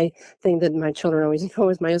 Hmm. My thing that my children always know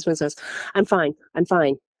is my husband says, I'm fine. I'm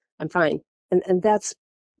fine. I'm fine. And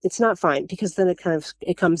it's not fine because then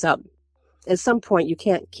it comes up. At some point, you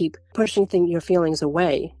can't keep pushing your feelings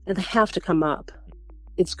away, and they have to come up.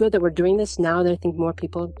 It's good that we're doing this now that I think more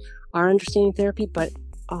people are understanding therapy, but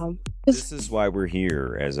This is why we're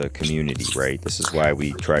here as a community, right? This is why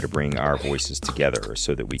we try to bring our voices together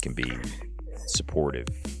so that we can be supportive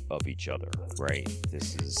of each other, right?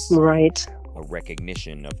 This is right. a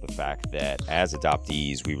recognition of the fact that as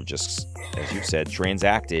adoptees, we were just, as you said,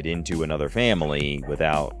 transacted into another family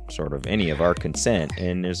without sort of any of our consent.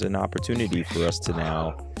 And there's an opportunity for us to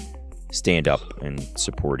now stand up and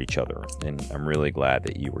support each other. And I'm really glad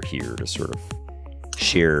that you were here to sort of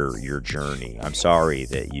share your journey. I'm sorry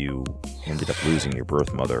that you ended up losing your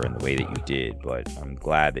birth mother in the way that you did, but I'm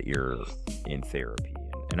glad that you're in therapy.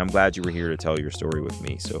 And I'm glad you were here to tell your story with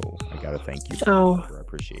me. So I got to thank you. Oh, I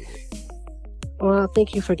appreciate it. well,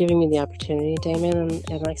 thank you for giving me the opportunity, Damon.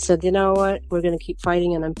 And I said, you know what? We're going to keep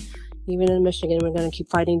fighting. And I'm even in Michigan, we're going to keep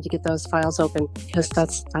fighting to get those files open because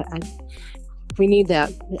we need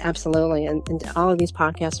that. Absolutely. And all of these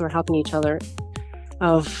podcasts are helping each other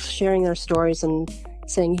of sharing their stories and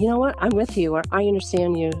saying, you know what, I'm with you, or I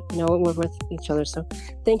understand you, we're with each other. So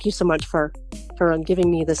thank you so much for giving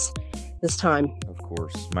me this time. Of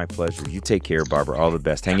course. My pleasure. You take care, Barbara. All the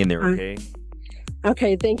best. Hang in there, okay?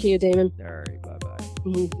 Okay. Thank you, Damon. All right.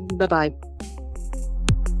 Bye-bye. Bye-bye.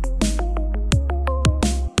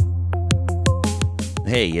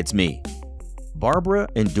 Hey, it's me. Barbara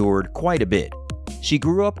endured quite a bit. She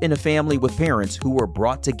grew up in a family with parents who were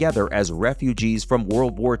brought together as refugees from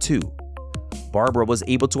World War II. Barbara was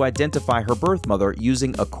able to identify her birth mother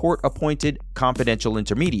using a court-appointed confidential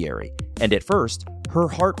intermediary, and at first, her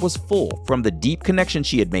heart was full from the deep connection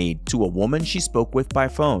she had made to a woman she spoke with by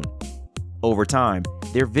phone. Over time,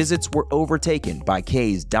 their visits were overtaken by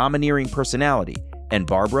Kay's domineering personality, and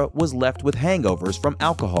Barbara was left with hangovers from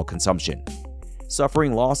alcohol consumption.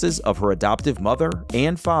 Suffering losses of her adoptive mother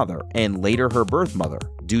and father, and later her birth mother,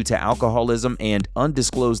 due to alcoholism and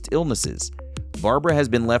undisclosed illnesses, Barbara has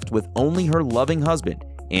been left with only her loving husband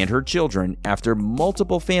and her children after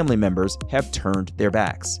multiple family members have turned their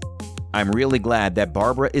backs. I'm really glad that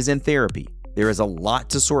Barbara is in therapy. There is a lot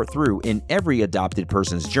to sort through in every adopted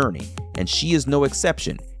person's journey, and she is no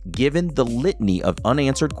exception, given the litany of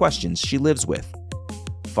unanswered questions she lives with.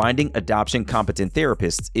 Finding adoption-competent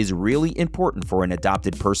therapists is really important for an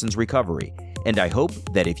adopted person's recovery, and I hope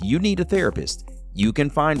that if you need a therapist, you can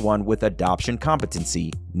find one with adoption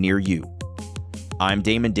competency near you. I'm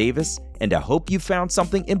Damon Davis, and I hope you found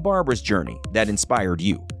something in Barbara's journey that inspired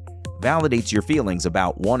you, validates your feelings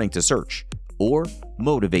about wanting to search, or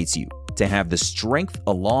motivates you to have the strength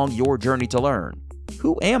along your journey to learn,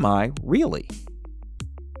 who am I really?